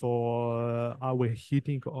energy for our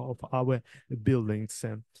heating of our buildings.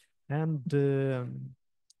 And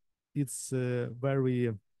it's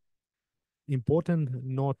very important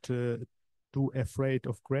not too afraid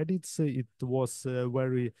of credits. It was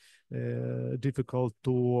very difficult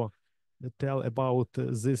to tell about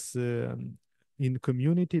this in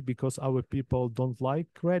community because our people don't like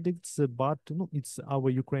credits, but it's our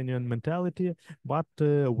Ukrainian mentality. But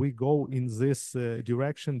we go in this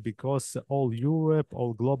direction because all Europe,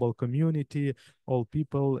 all global community, all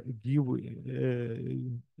people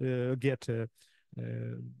get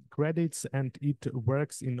credits, and it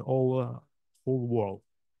works in all whole world.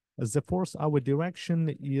 The fourth, our direction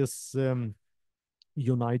is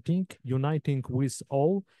uniting with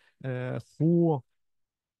all who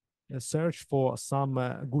search for some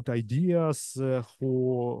good ideas,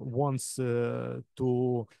 who wants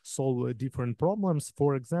to solve different problems.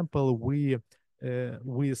 For example, we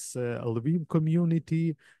with Lviv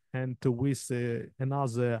community and with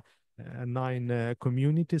another 9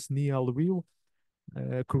 communities near Lviv,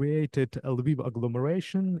 created a Lviv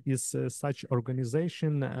agglomeration. Is such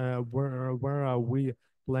organization where we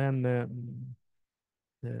plan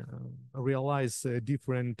realize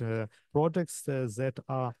different projects that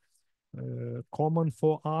are common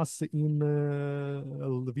for us in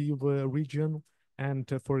Lviv region. And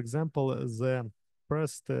for example, the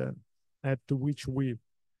first at which we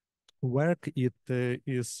work, it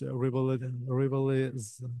is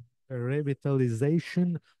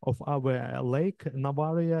revitalization of our lake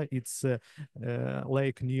Navaria. It's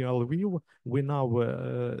lake near Lviv. We now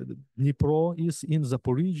Dnipro is in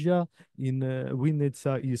Zaporizhia, in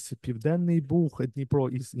Vinnytsia is Pivdenny Bug, Dnipro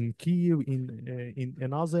is in Kyiv, in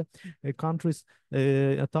another countries,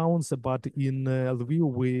 towns, but in Lviv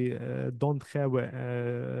we don't have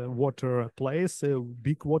a water place, a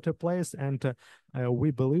big water place, and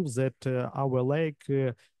we believe that our lake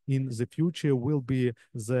in the future will be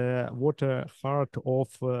the water heart of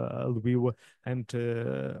Lviv and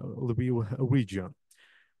Lviv region.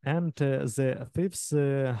 And the fifth,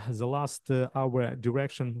 the last our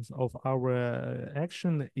direction of our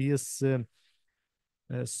action is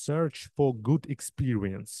search for good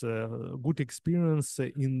experience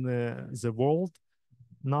in the world.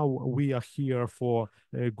 Now we are here for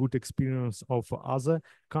a good experience of other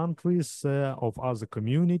countries, of other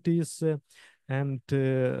communities. And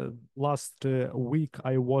last week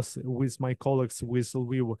I was with my colleagues with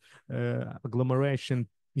Lviv agglomeration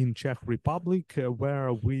in Czech Republic,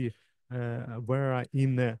 where we were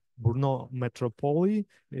in Brno metropolis,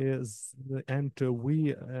 and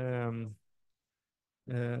we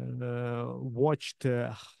watched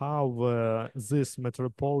how this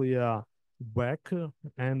metropolia back,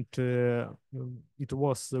 and it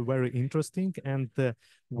was very interesting. And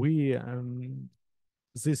we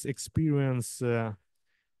this experience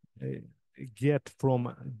get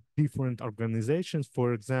from different organizations.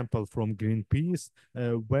 For example, from Greenpeace.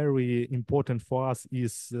 Very important for us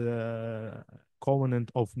is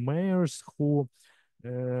covenant of mayors who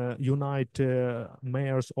unite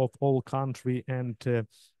mayors of all country and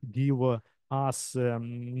give us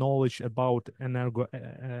knowledge about energo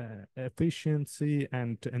efficiency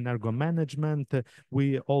and energo management.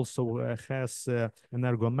 We also has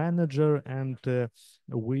energo manager, and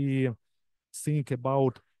we think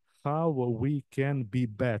about how we can be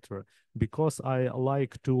better, because I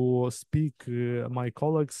like to speak my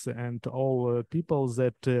colleagues and all people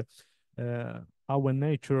that our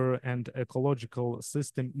nature and ecological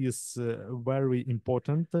system is very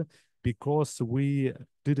important, because we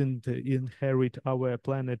didn't inherit our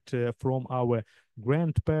planet from our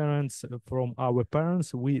grandparents, from our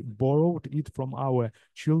parents. We borrowed it from our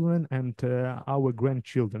children and our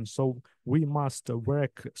grandchildren. So we must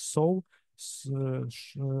work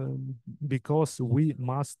because we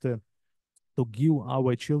must to give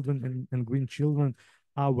our children and grandchildren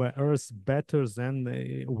our earth better than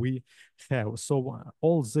we have. So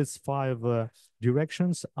all these 5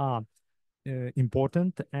 directions are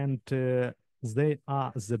important, and they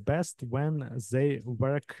are the best when they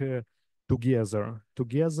work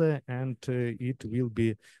together, and it will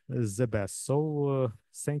be the best. So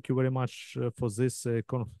thank you very much for this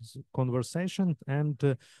conversation,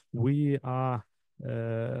 and we are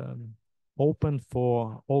open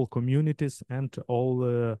for all communities and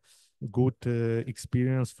all good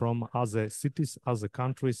experience from other cities, other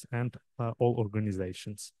countries, and all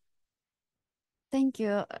organizations. Thank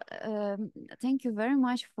you. Thank you very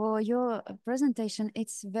much for your presentation.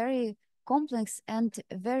 It's very complex and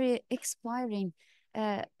very inspiring.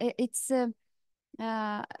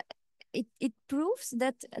 it proves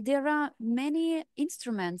that there are many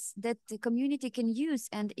instruments that the community can use,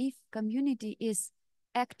 and if community is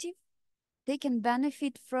active, they can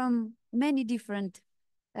benefit from many different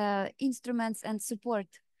instruments and support.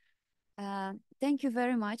 Thank you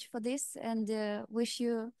very much for this, and wish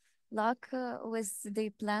you luck with the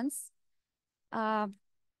plans.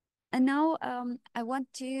 And now I want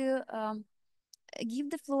to give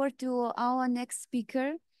the floor to our next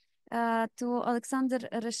speaker, to Alexander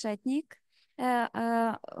Reshetnik,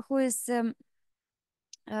 who is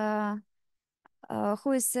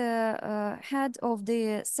head of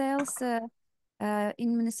the sales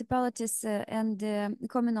in municipalities and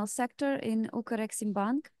communal sector in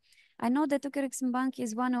Ukreksimbank. I know that Ukreksimbank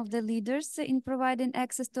is one of the leaders in providing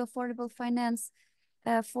access to affordable finance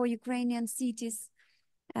for Ukrainian cities.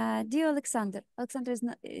 Dear Alexander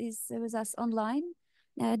is with us online.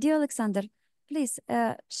 Dear Alexander, please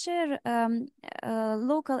share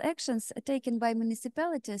local actions taken by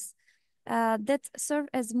municipalities that serve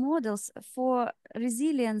as models for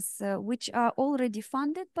resilience, which are already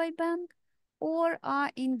funded by bank or are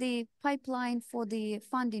in the pipeline for the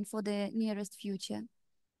funding for the nearest future.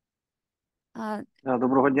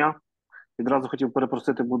 Доброго дня. Відразу хотів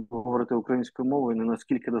перепросити, буду говорити українською мовою, не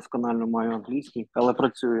наскільки досконально маю англійський, але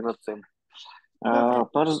працюю над цим.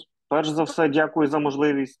 Перш за все, дякую за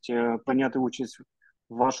можливість прийняти участь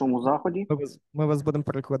в вашому заході. Ми вас будемо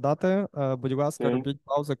перекладати. Будь ласка, робіть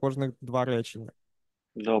паузи кожних 2 речення.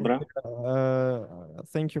 Добре.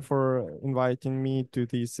 Thank you for inviting me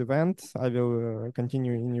to this event. I will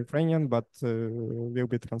continue in Ukrainian, but will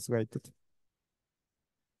be translated.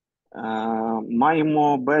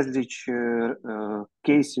 Маємо безліч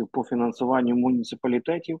кейсів по фінансуванню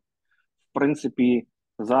муніципалітетів. В принципі,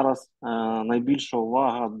 зараз найбільша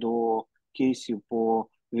увага до кейсів по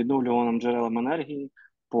відновлюваним джерелам енергії,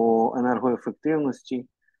 по енергоефективності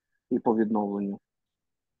і по відновленню.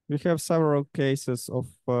 We have several cases of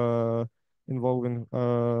involving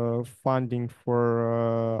funding for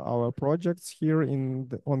our projects here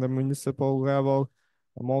on the municipal level.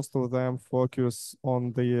 Most of them focus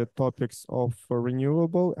on the topics of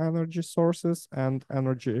renewable energy sources and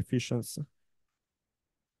energy efficiency.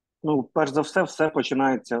 Ну, перш за все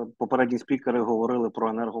починається, попередні спікери говорили про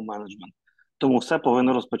енергоменеджмент. Тому все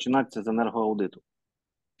повинно розпочинатися з енергоаудиту.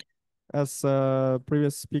 As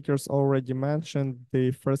previous speakers already mentioned,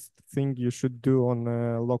 the first thing you should do on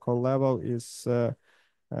a local level is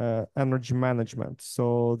energy management.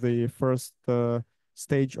 So the first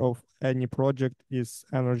stage of any project is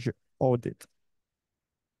energy audit.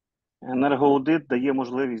 Енергоаудит дає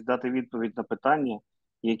можливість дати відповідь на питання,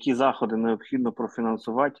 які заходи необхідно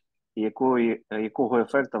профінансувати і якого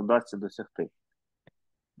ефекту вдасться досягти.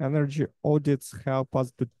 Energy audits help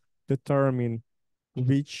us to determine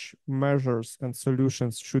which measures and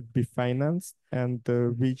solutions should be financed and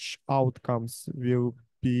which outcomes will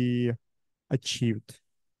be achieved.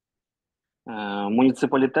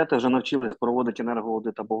 Муніципалітети вже навчились проводити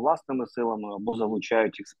енергоаудит або власними силами, або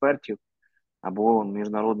залучають експертів, або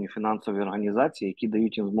міжнародні фінансові організації, які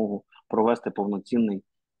дають їм змогу провести повноцінний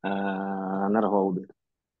енергоаудит.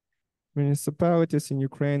 Municipalities in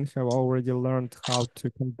Ukraine have already learned how to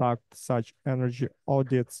conduct such energy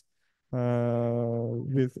audits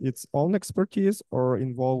with its own expertise or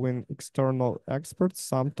involving external experts,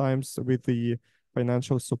 sometimes with the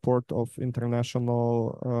financial support of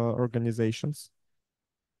international organizations.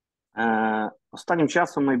 Останнім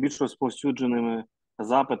часом найбільш розповсюдженими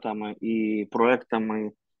запитами і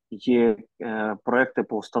проектами є проекти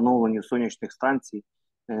по встановленню сонячних станцій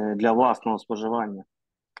для власного споживання.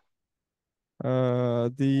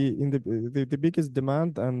 The biggest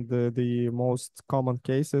demand and the most common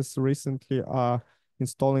cases recently are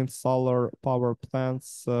installing solar power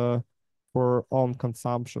plants for own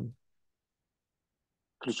consumption.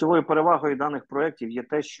 Ключовою перевагою даних проєктів є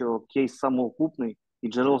те, що кейс самоокупний і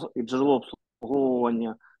джерело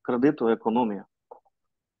обслуговування кредиту – економія.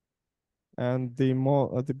 And the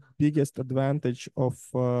biggest advantage of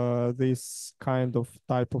this kind of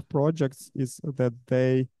type of projects is that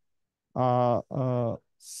they are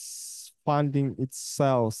funding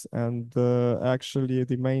itself, and actually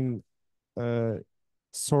the main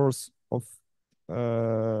source of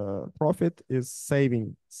profit is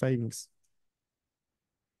savings.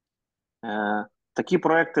 Такі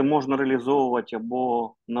проекти можна реалізовувати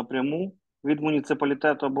або напряму від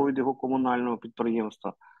муніципалітету, або від його комунального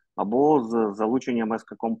підприємства, або з залученням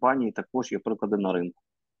СК-компаній, також є приклади на ринку.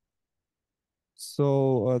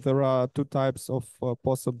 So there are two types of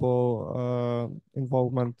possible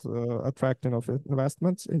involvement, attracting of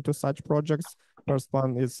investments into such projects. First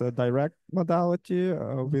one is a direct modality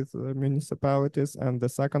with municipalities, and the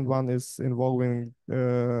second one is involving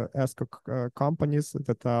ESCO companies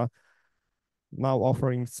that are now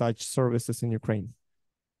offering such services in Ukraine.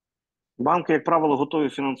 Банки, як правило, готові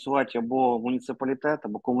фінансувати або муніципалітет,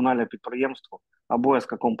 або комунальне підприємство, або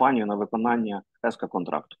ЕСКО-компанію на виконання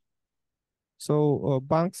ЕСКО-контракту. So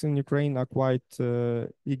banks in Ukraine are quite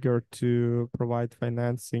eager to provide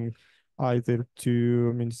financing either to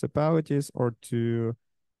municipalities or to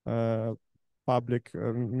public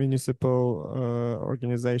municipal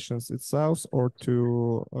organizations itself or to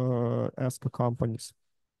ESCO companies.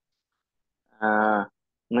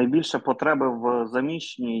 Найбільше потреби в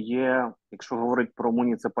заміщенні є, якщо говорити про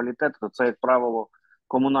муніципалітет, то це, як правило,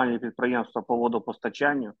 комунальні підприємства по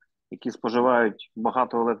водопостачанню, які споживають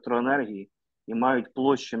багато електроенергії і мають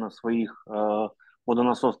площі на своїх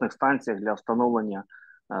водонасосних станціях для встановлення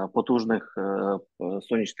потужних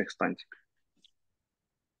сонячних станцій.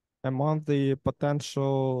 Among the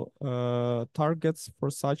potential targets for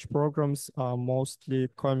such programs are mostly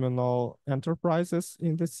communal enterprises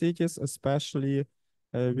in the cities, especially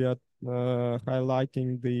we are highlighting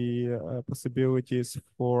the possibilities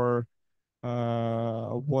for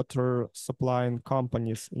water supplying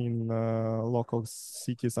companies in local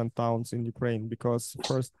cities and towns in Ukraine, because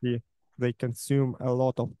firstly, they consume a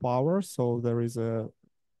lot of power, so there is a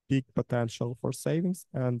big potential for savings,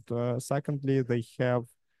 and secondly, they have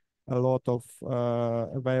a lot of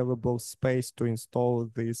available space to install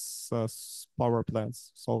these power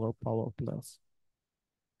plants, solar power plants.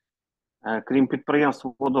 Крім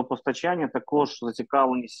підприємств водопостачання, також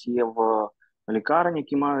зацікавленість є в лікарень,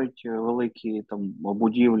 які мають великі там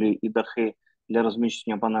будівлі і дахи для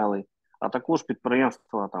розміщення панелей, а також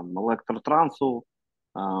підприємства там електротрансу,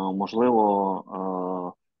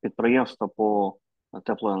 можливо, підприємства по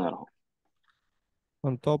теплоенерго.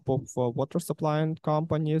 On top of water supplying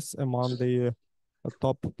companies, among the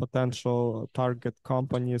top potential target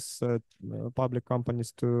companies, public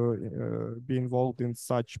companies to be involved in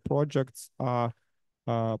such projects are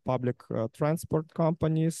public transport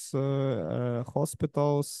companies,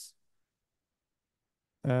 hospitals,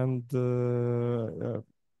 and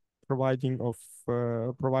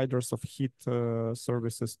providers of heat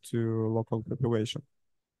services to local population.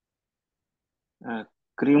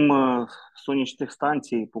 Крім сонячних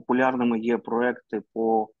станцій, популярними є проекти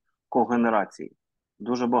по когенерації.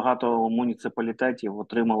 Дуже багато муніципалітетів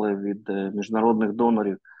отримали від міжнародних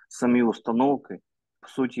донорів самі установки. По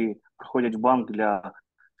суті, приходять в банк для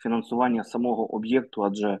фінансування самого об'єкту,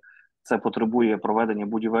 адже це потребує проведення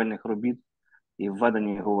будівельних робіт і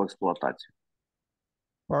введення його в експлуатацію.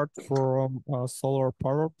 Apart from solar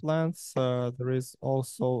power plants, there is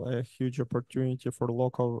also a huge opportunity for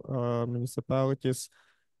local municipalities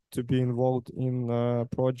to be involved in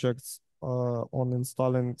projects on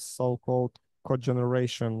installing so-called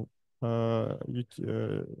cogeneration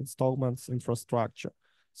installments infrastructure.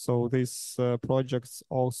 So these projects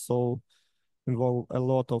also involve a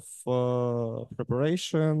lot of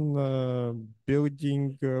preparation,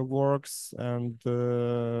 building works, and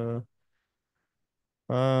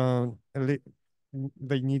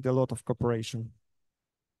they need a lot of cooperation.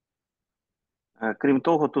 Крім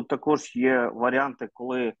того, тут також є варіанти,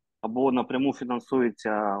 коли або напряму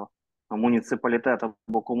фінансується муніципалітет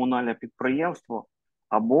або комунальне підприємство,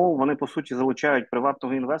 або вони, по суті, залучають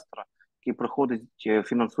приватного інвестора, який приходить,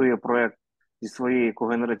 фінансує проєкт зі своєю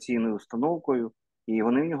когенераційною установкою, і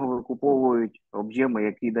вони в нього викуповують об'єми,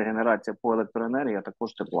 які йде генерація по електроенергії, а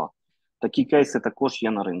також тепла. Такі кейси також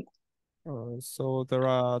є на ринку. So there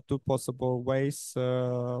are two possible ways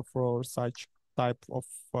for such type of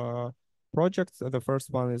projects. The first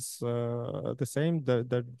one is the same,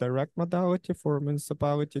 the direct modality for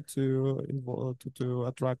municipality to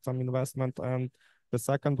attract some investment, and the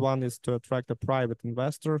second one is to attract a private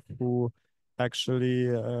investor who actually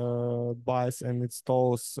buys and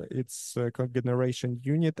installs its cogeneration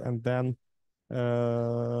unit, and then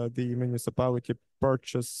the municipality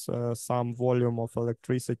purchase some volume of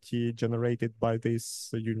electricity generated by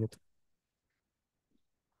this unit.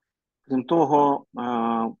 Крім того,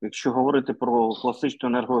 якщо говорити про класичну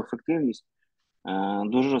енергоефективність,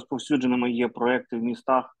 дуже розповсюдженими є проекти в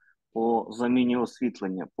містах по заміні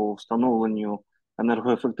освітлення, по встановленню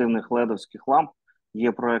енергоефективних ледовських ламп.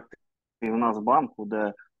 Є проекти і в нас в банку,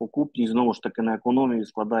 де окупність, знову ж таки, на економії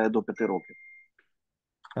складає до 5 років.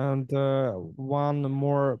 And one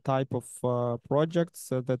more type of projects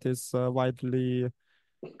that is widely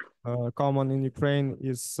common in Ukraine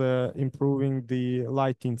is improving the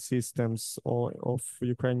lighting systems of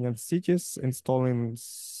Ukrainian cities, installing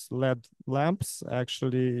LED lamps.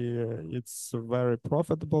 Actually, it's very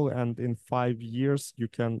profitable, and in 5 years you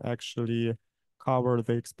can actually cover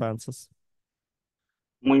the expenses.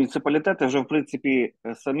 Муніципалітети вже, в принципі,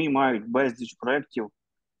 самі мають безліч проєктів.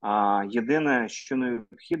 Єдине, що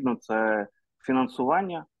необхідно, це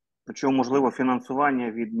фінансування. Причому, можливо,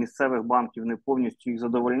 фінансування від місцевих банків не повністю їх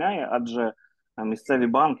задовольняє, адже місцеві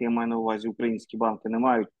банки, я маю на увазі українські банки, не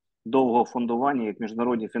мають довгого фондування, як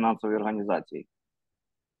міжнародні фінансові організації.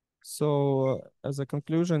 So, as a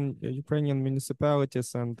conclusion, Ukrainian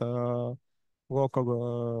municipalities and local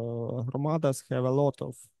hromadas have a lot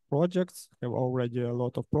of projects, have already a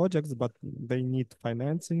lot of projects, but they need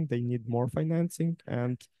financing, they need more financing,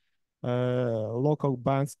 and local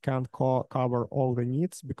banks can't cover all the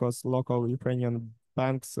needs because local Ukrainian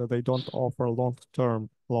banks, they don't offer long-term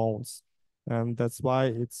loans. And that's why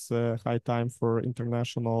it's high time for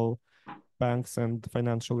international banks and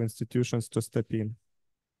financial institutions to step in.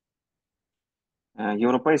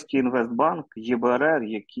 Європейський інвестбанк, ЄБРР,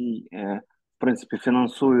 який, в принципі,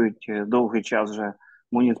 фінансують довгий час вже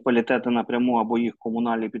муніципалітети напряму або їх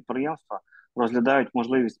комунальні підприємства, розглядають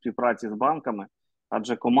можливість співпраці з банками,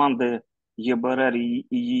 адже команди ЄБРР і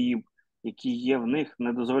ЄІБ, які є в них,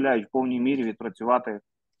 не дозволяють в повній мірі відпрацювати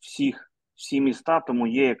всі міста, тому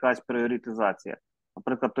є якась пріоритизація.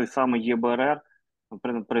 Наприклад, той самий ЄБРР,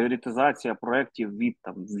 пріоритизація проєктів від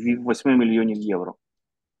 8 мільйонів євро.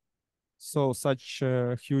 So such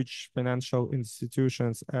huge financial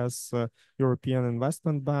institutions as European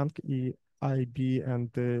Investment Bank, EIB, and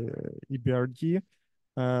EBRD,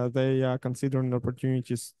 they are considering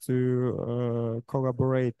opportunities to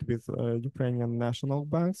collaborate with Ukrainian national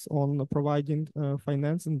banks on providing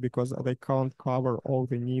financing because they can't cover all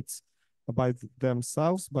the needs by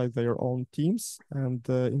themselves, by their own teams and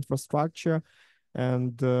infrastructure.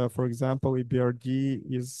 And for example, EBRD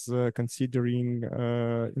is considering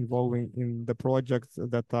involving in the projects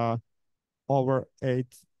that are over 8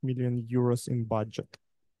 million euros in budget.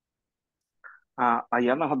 А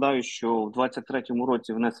я нагадаю, що в 23-му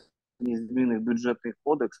році внесені зміни в бюджетний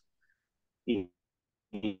кодекс,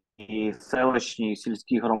 і селищні, і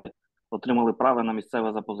сільські громади отримали право на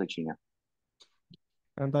місцеве запозичення.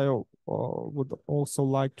 And I would also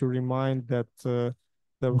like to remind that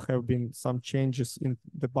there have been some changes in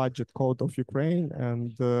the budget code of Ukraine,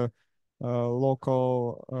 and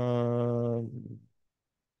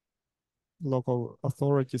local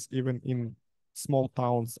authorities, even in small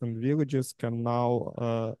towns and villages, can now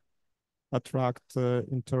attract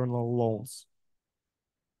internal loans.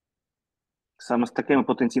 Саме з такими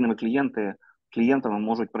потенційними клієнтами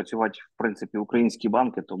можуть працювати, в принципі, українські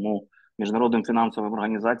банки, тому міжнародним фінансовим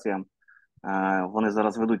організаціям вони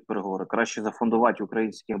зараз ведуть переговори. Краще зафондувати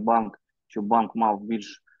український банк, щоб банк мав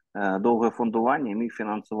більш довге фондування і міг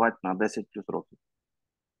фінансувати на 10 плюс років.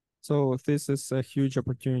 So this is a huge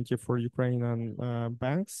opportunity for Ukrainian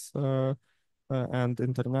banks and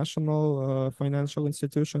international financial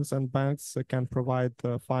institutions, and banks can provide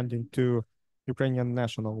funding to Ukrainian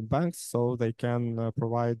national banks, so they can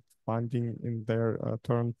provide funding in their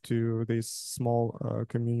turn to these small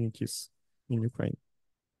communities in Ukraine.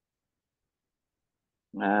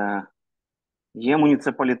 Є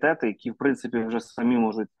муніципалітети, які, в принципі, вже самі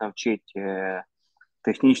можуть навчити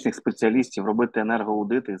технічних спеціалістів робити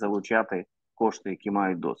енергоаудити і залучати кошти, які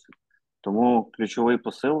мають досвід. Тому ключовий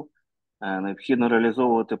посил – необхідно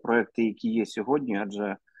реалізовувати проекти, які є сьогодні,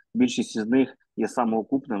 адже більшість з них є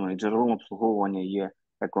самоокупними і джерелом обслуговування є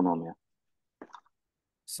економія.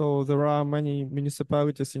 So there are many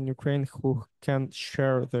municipalities in Ukraine who can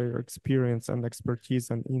share their experience and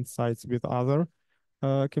expertise and insights with other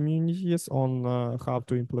communities on how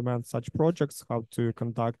to implement such projects, how to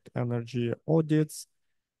conduct energy audits.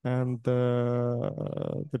 And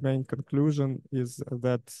the main conclusion is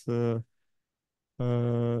that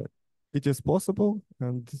it is possible,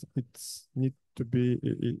 and it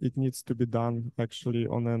needs to be done actually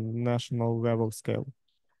on a national level scale.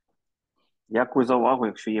 Дякую за увагу.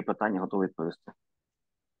 Якщо є питання, готовий відповісти.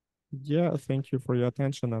 Yeah, thank you for your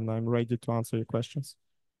attention, and I'm ready to answer your questions.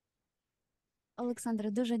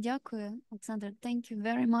 Олександре, дуже дякую. Олександре, thank you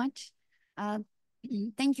very much.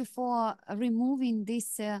 Thank you for removing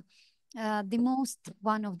this,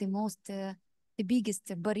 one of the the biggest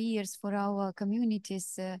barriers for our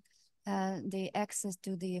communities, the access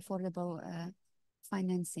to the affordable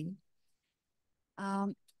financing.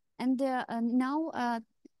 And now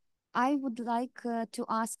I would like to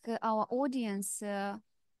ask our audience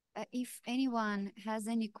if anyone has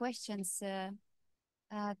any questions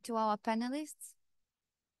to our panelists.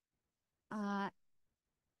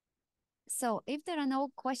 So if there are no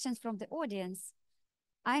questions from the audience,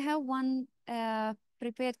 I have one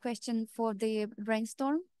prepared question for the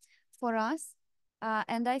brainstorm for us.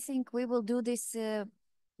 And I think we will do this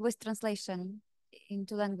with translation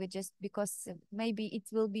into languages, because maybe it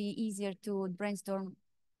will be easier to brainstorm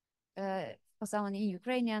for someone in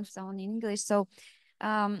Ukrainian, for someone in English. So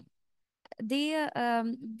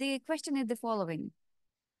the question is the following.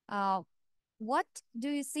 What do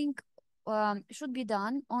you think should be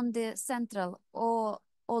done on the central or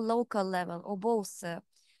local level, or both,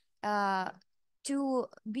 to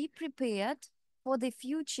be prepared for the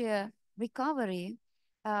future recovery,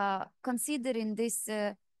 considering this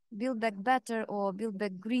build back better or build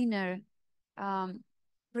back greener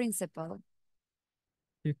principle?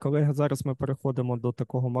 І, колеги, зараз ми переходимо до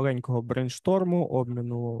такого маленького брейншторму,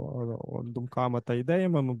 обміну думками та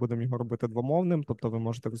ідеями. Ми будемо його робити двомовним, тобто ви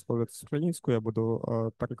можете висловитися українською, я буду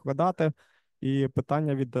перекладати. І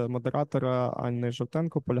питання від модератора Анни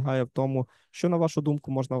Жовтенко полягає в тому, що, на вашу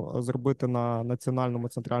думку, можна зробити на національному,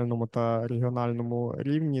 центральному та регіональному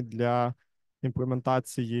рівні для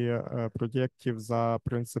імплементації проєктів за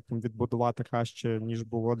принципом відбудувати краще, ніж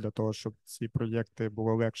було, для того, щоб ці проєкти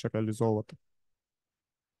було легше реалізовувати.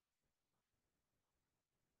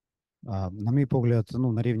 На мій погляд,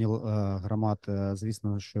 на рівні громад,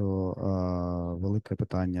 звісно, що велике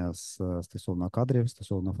питання стосовно кадрів,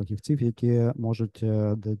 стосовно фахівців, які можуть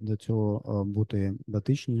до цього бути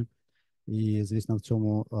дотичні. І, звісно, в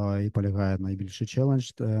цьому і полягає найбільший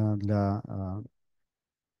челендж для...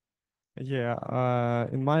 Yeah,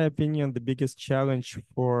 in my opinion, the biggest challenge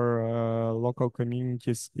for local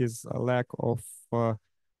communities is a lack of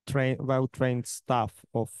well-trained staff,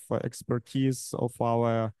 of expertise of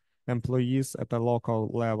our employees at a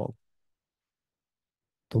local level.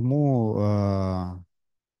 Тому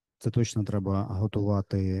це точно треба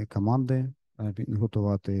готувати команди,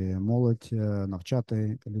 готувати молодь,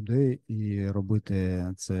 навчати людей і робити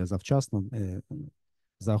це завчасно,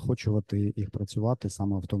 заохочувати їх працювати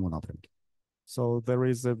саме в тому напрямку. So there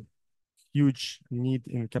is a huge need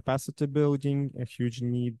in capacity building, a huge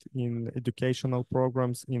need in educational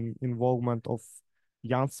programs, in involvement of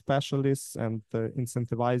young specialists and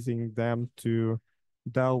incentivizing them to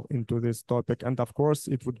delve into this topic. And of course,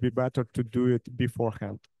 it would be better to do it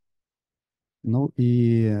beforehand. Ну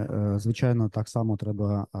і, звичайно, так само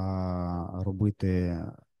треба робити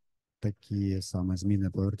такі саме зміни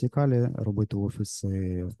по вертикалі, робити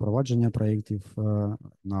офіси впровадження проєктів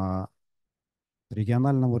на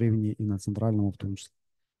регіональному рівні і на центральному в тому числі.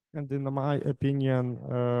 And in my opinion,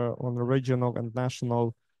 on a regional and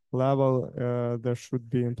national level, there should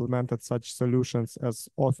be implemented such solutions as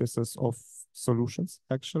offices of solutions,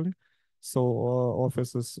 actually. So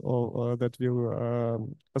offices that will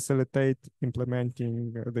facilitate implementing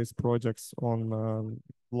these projects on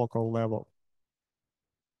local level.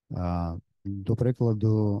 До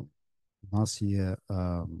прикладу, у нас є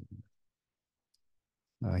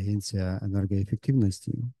агенція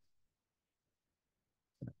енергоефективності.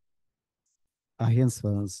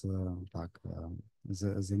 Агентство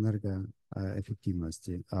з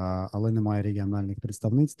енергоефективності, але немає регіональних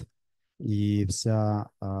представництв, і вся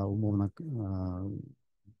умовна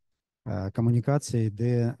комунікація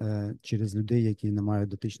йде через людей, які не мають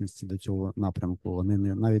дотичності до цього напрямку. Вони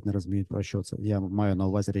навіть не розуміють, про що це. Я маю на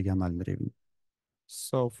увазі регіональний рівень.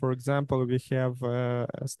 So, for example, we have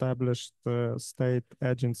established a state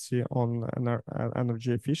agency on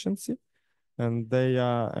energy efficiency, and they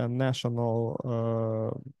are a national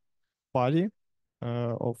body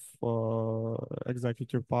of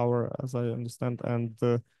executive power, as I understand. And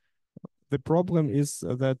the problem is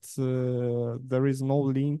that there is no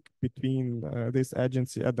link between this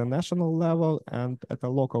agency at the national level and at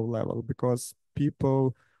the local level, because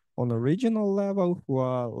people on a regional level who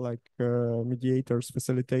are like mediators,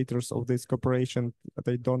 facilitators of this cooperation,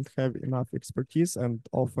 they don't have enough expertise and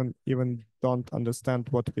often even don't understand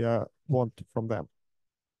what we want from them.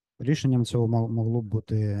 Рішенням цього могло б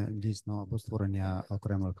бути дійсно або створення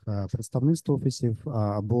окремих представництв офісів,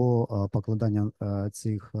 або покладання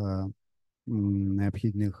цих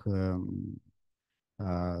необхідних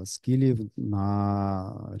скілів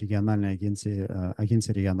на регіональні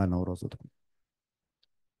агенції регіонального розвитку.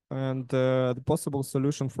 And the possible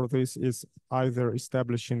solution for this is either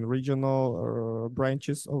establishing regional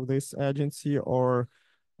branches of this agency or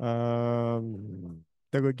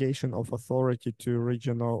delegation of authority to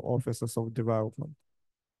regional offices of development.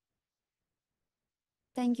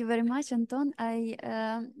 Thank you very much, Anton.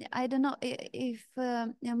 I don't know if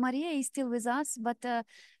Maria is still with us, but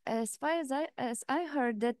as far as I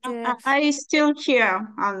heard that I still here,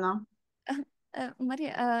 Anna.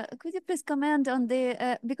 Maria, could you please comment on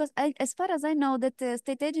the, because as far as I know that the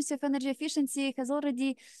State Agency of Energy Efficiency has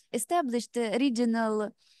already established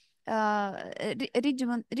regional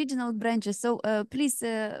regional branches. So please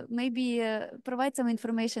maybe provide some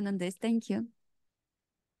information on this. Thank you.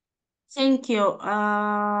 Thank you.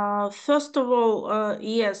 First of all,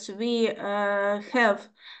 yes, we have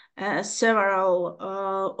several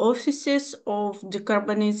offices of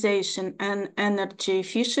decarbonization and energy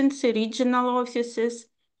efficiency, regional offices,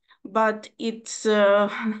 but it's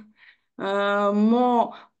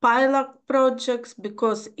more pilot projects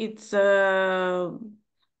because it's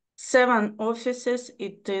 7 offices.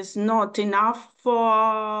 It is not enough for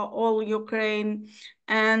all Ukraine.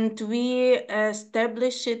 And we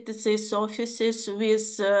established these offices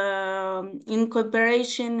with, in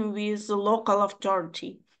cooperation with the local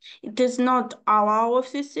authority. It is not our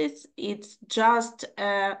offices, it's just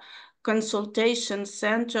a consultation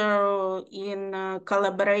center in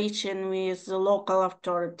collaboration with the local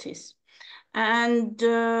authorities. And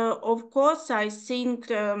of course, I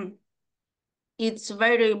think it's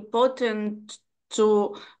very important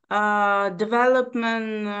to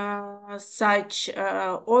development such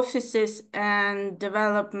offices and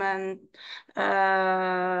development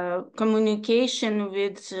communication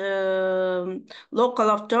with local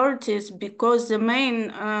authorities, because the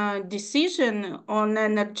main decision on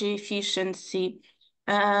energy efficiency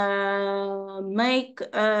make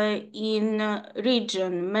in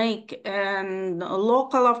region, make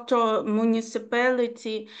local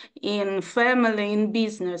municipality, in family, in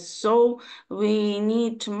business. So we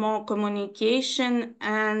need more communication,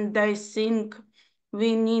 and I think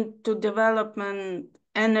we need to develop an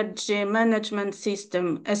energy management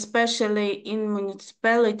system, especially in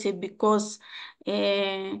municipality, because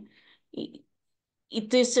it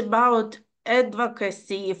is about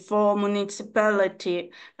advocacy for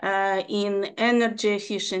municipality in energy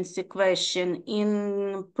efficiency question,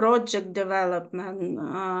 in project development,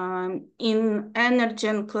 in energy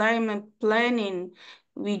and climate planning,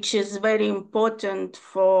 which is very important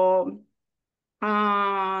for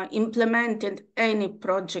implementing any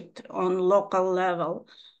project on local level.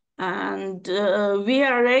 And we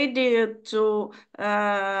are ready to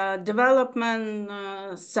development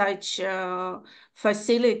such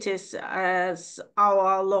facilities as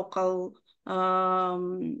our local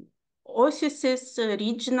offices,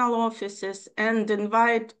 regional offices, and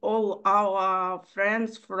invite all our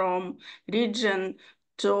friends from region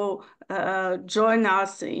to join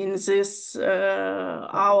us in this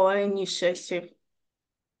our initiative.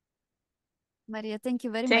 Maria, thank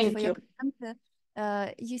you very much for your comment.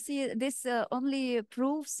 You see, this only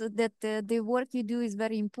proves that the work you do is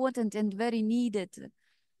very important and very needed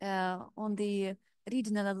on the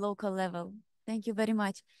regional and local level. Thank you very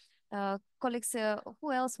much. Colleagues,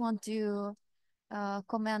 who else want to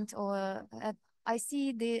comment? Or I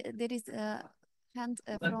see there is a hand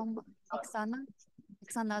from Oksana.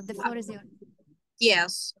 Oksana, the floor is yours.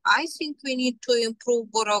 Yes, I think we need to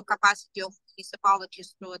improve borrow capacity of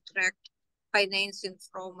municipalities to attract financing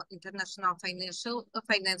from international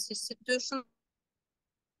finance institutions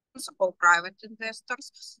or private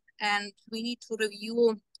investors, and we need to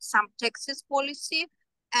review some taxes policy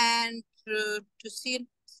and to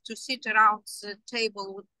sit around the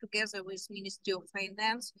table together with Ministry of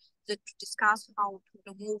Finance to discuss how to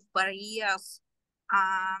remove barriers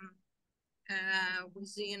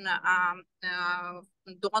within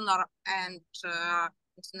donor and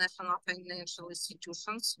international financial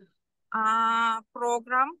institutions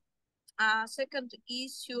program. Second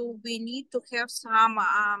issue, we need to have some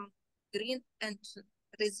green and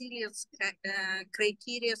resilience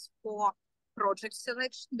criteria for project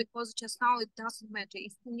selection, because just now it doesn't matter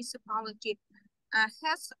if municipality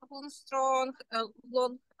has a strong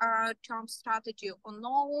long-term strategy or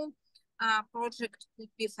no, project could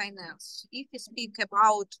be financed. If we speak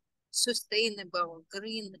about sustainable,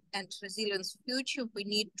 green, and resilient future, we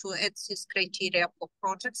need to add this criteria for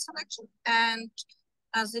project selection. And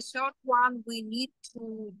the third one, we need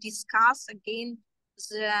to discuss again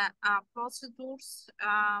the procedures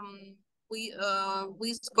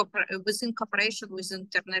within cooperation with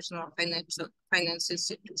international finance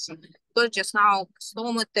institutions. Because just now,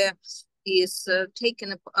 Slomete is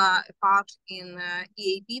taken a part in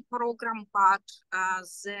EAB program, but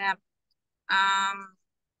the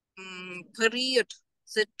period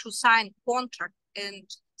to sign contract and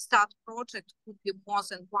start project could be more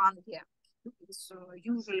than 1 year. It's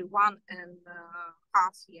usually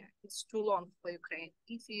 1.5 years. It's too long for Ukraine.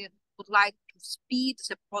 If you would like to speed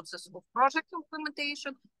the process of project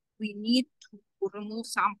implementation, we need to remove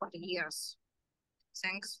some barriers.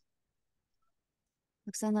 Thanks.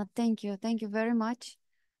 Oksana, thank you. Thank you very much.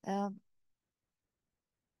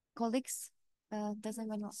 Colleagues, does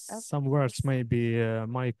anyone else? Some words maybe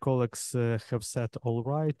my colleagues have said all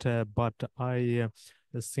right, but I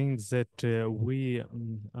think that we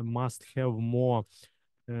must have more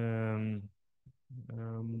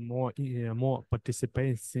more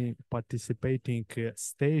participating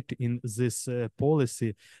state in this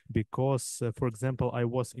policy, because for example I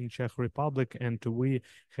was in Czech Republic and we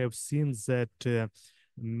have seen that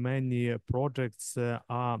many projects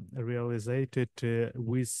are realized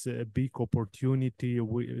with big opportunity,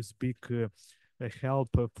 with big help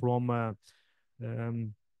from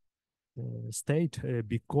state,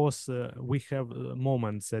 because we have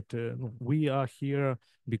moments that we are here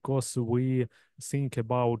because we think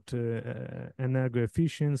about energy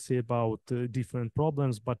efficiency, about different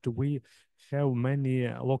problems, but we have many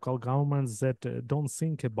local governments that don't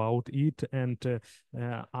think about it, and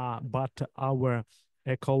but our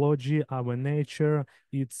ecology, our nature,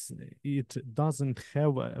 it doesn't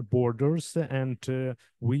have borders, and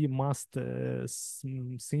we must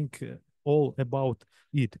think all about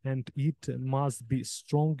it, and it must be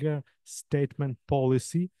stronger statement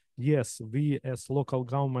policy. Yes, we as local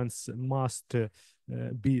governments must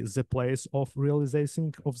be the place of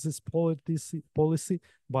realizing of this policy,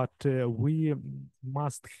 but we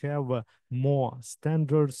must have more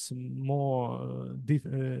standards, more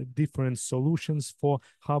different solutions for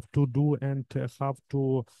how to do and how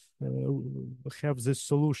to have this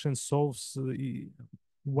solution solves.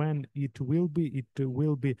 When it will be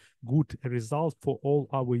good result for all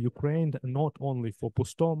our Ukraine, not only for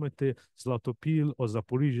Pustomity, Zlatopil or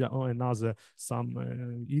Zaporizhia or another some.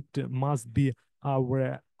 It must be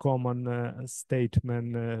our common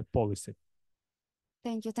statement policy.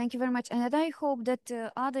 Thank you very much. And I hope that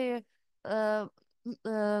other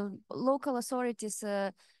local authorities,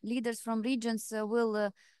 leaders from regions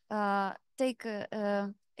will take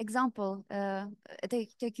example,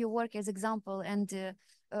 take your work as example and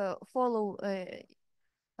follow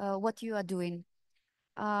what you are doing.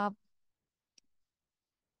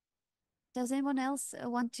 Does anyone else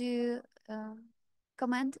want to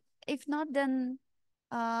comment? If not, then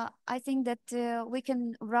I think that we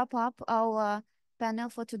can wrap up our panel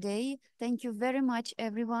for today. Thank you very much,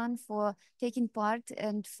 everyone, for taking part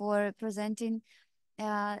and for presenting.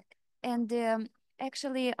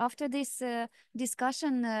 Actually, after this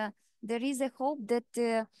discussion, there is a hope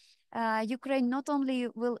that Ukraine not only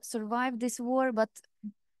will survive this war, but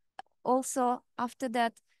also after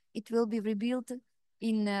that, it will be rebuilt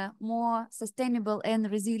in a more sustainable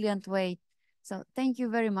and resilient way. So thank you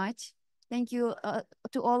very much. Thank you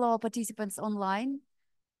to all our participants online.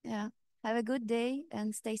 Yeah, have a good day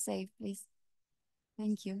and stay safe, please.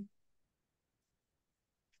 Thank you.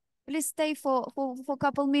 Please stay for a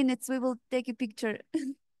couple minutes. We will take a picture.